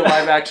excited to see a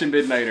live-action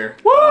Midnighter.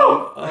 Woo!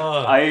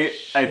 I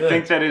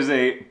think that is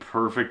a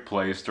perfect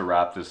place to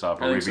wrap this up.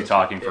 We're going to be think so,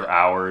 talking for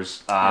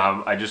hours.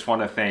 I just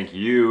want to thank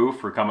you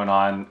for coming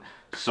on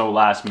so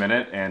last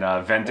minute and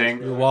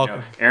venting. You're welcome.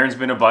 You know, Aaron's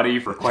been a buddy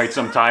for quite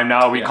some time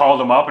now. We called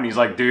him up and he's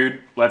like,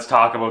 dude, let's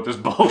talk about this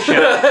bullshit.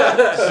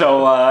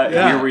 So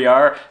here we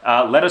are.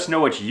 Let us know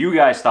what you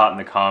guys thought in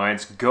the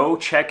comments. Go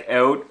check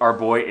out our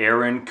boy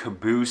Aaron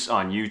Caboose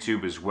on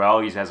YouTube as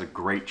well. He has a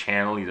great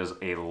channel. He does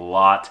a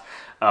lot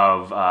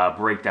of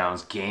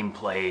breakdowns,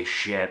 gameplay,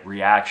 shit,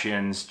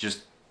 reactions.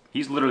 Just,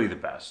 he's literally the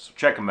best. So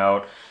check him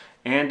out.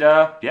 And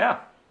yeah,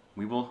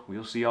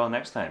 we'll see y'all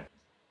next time.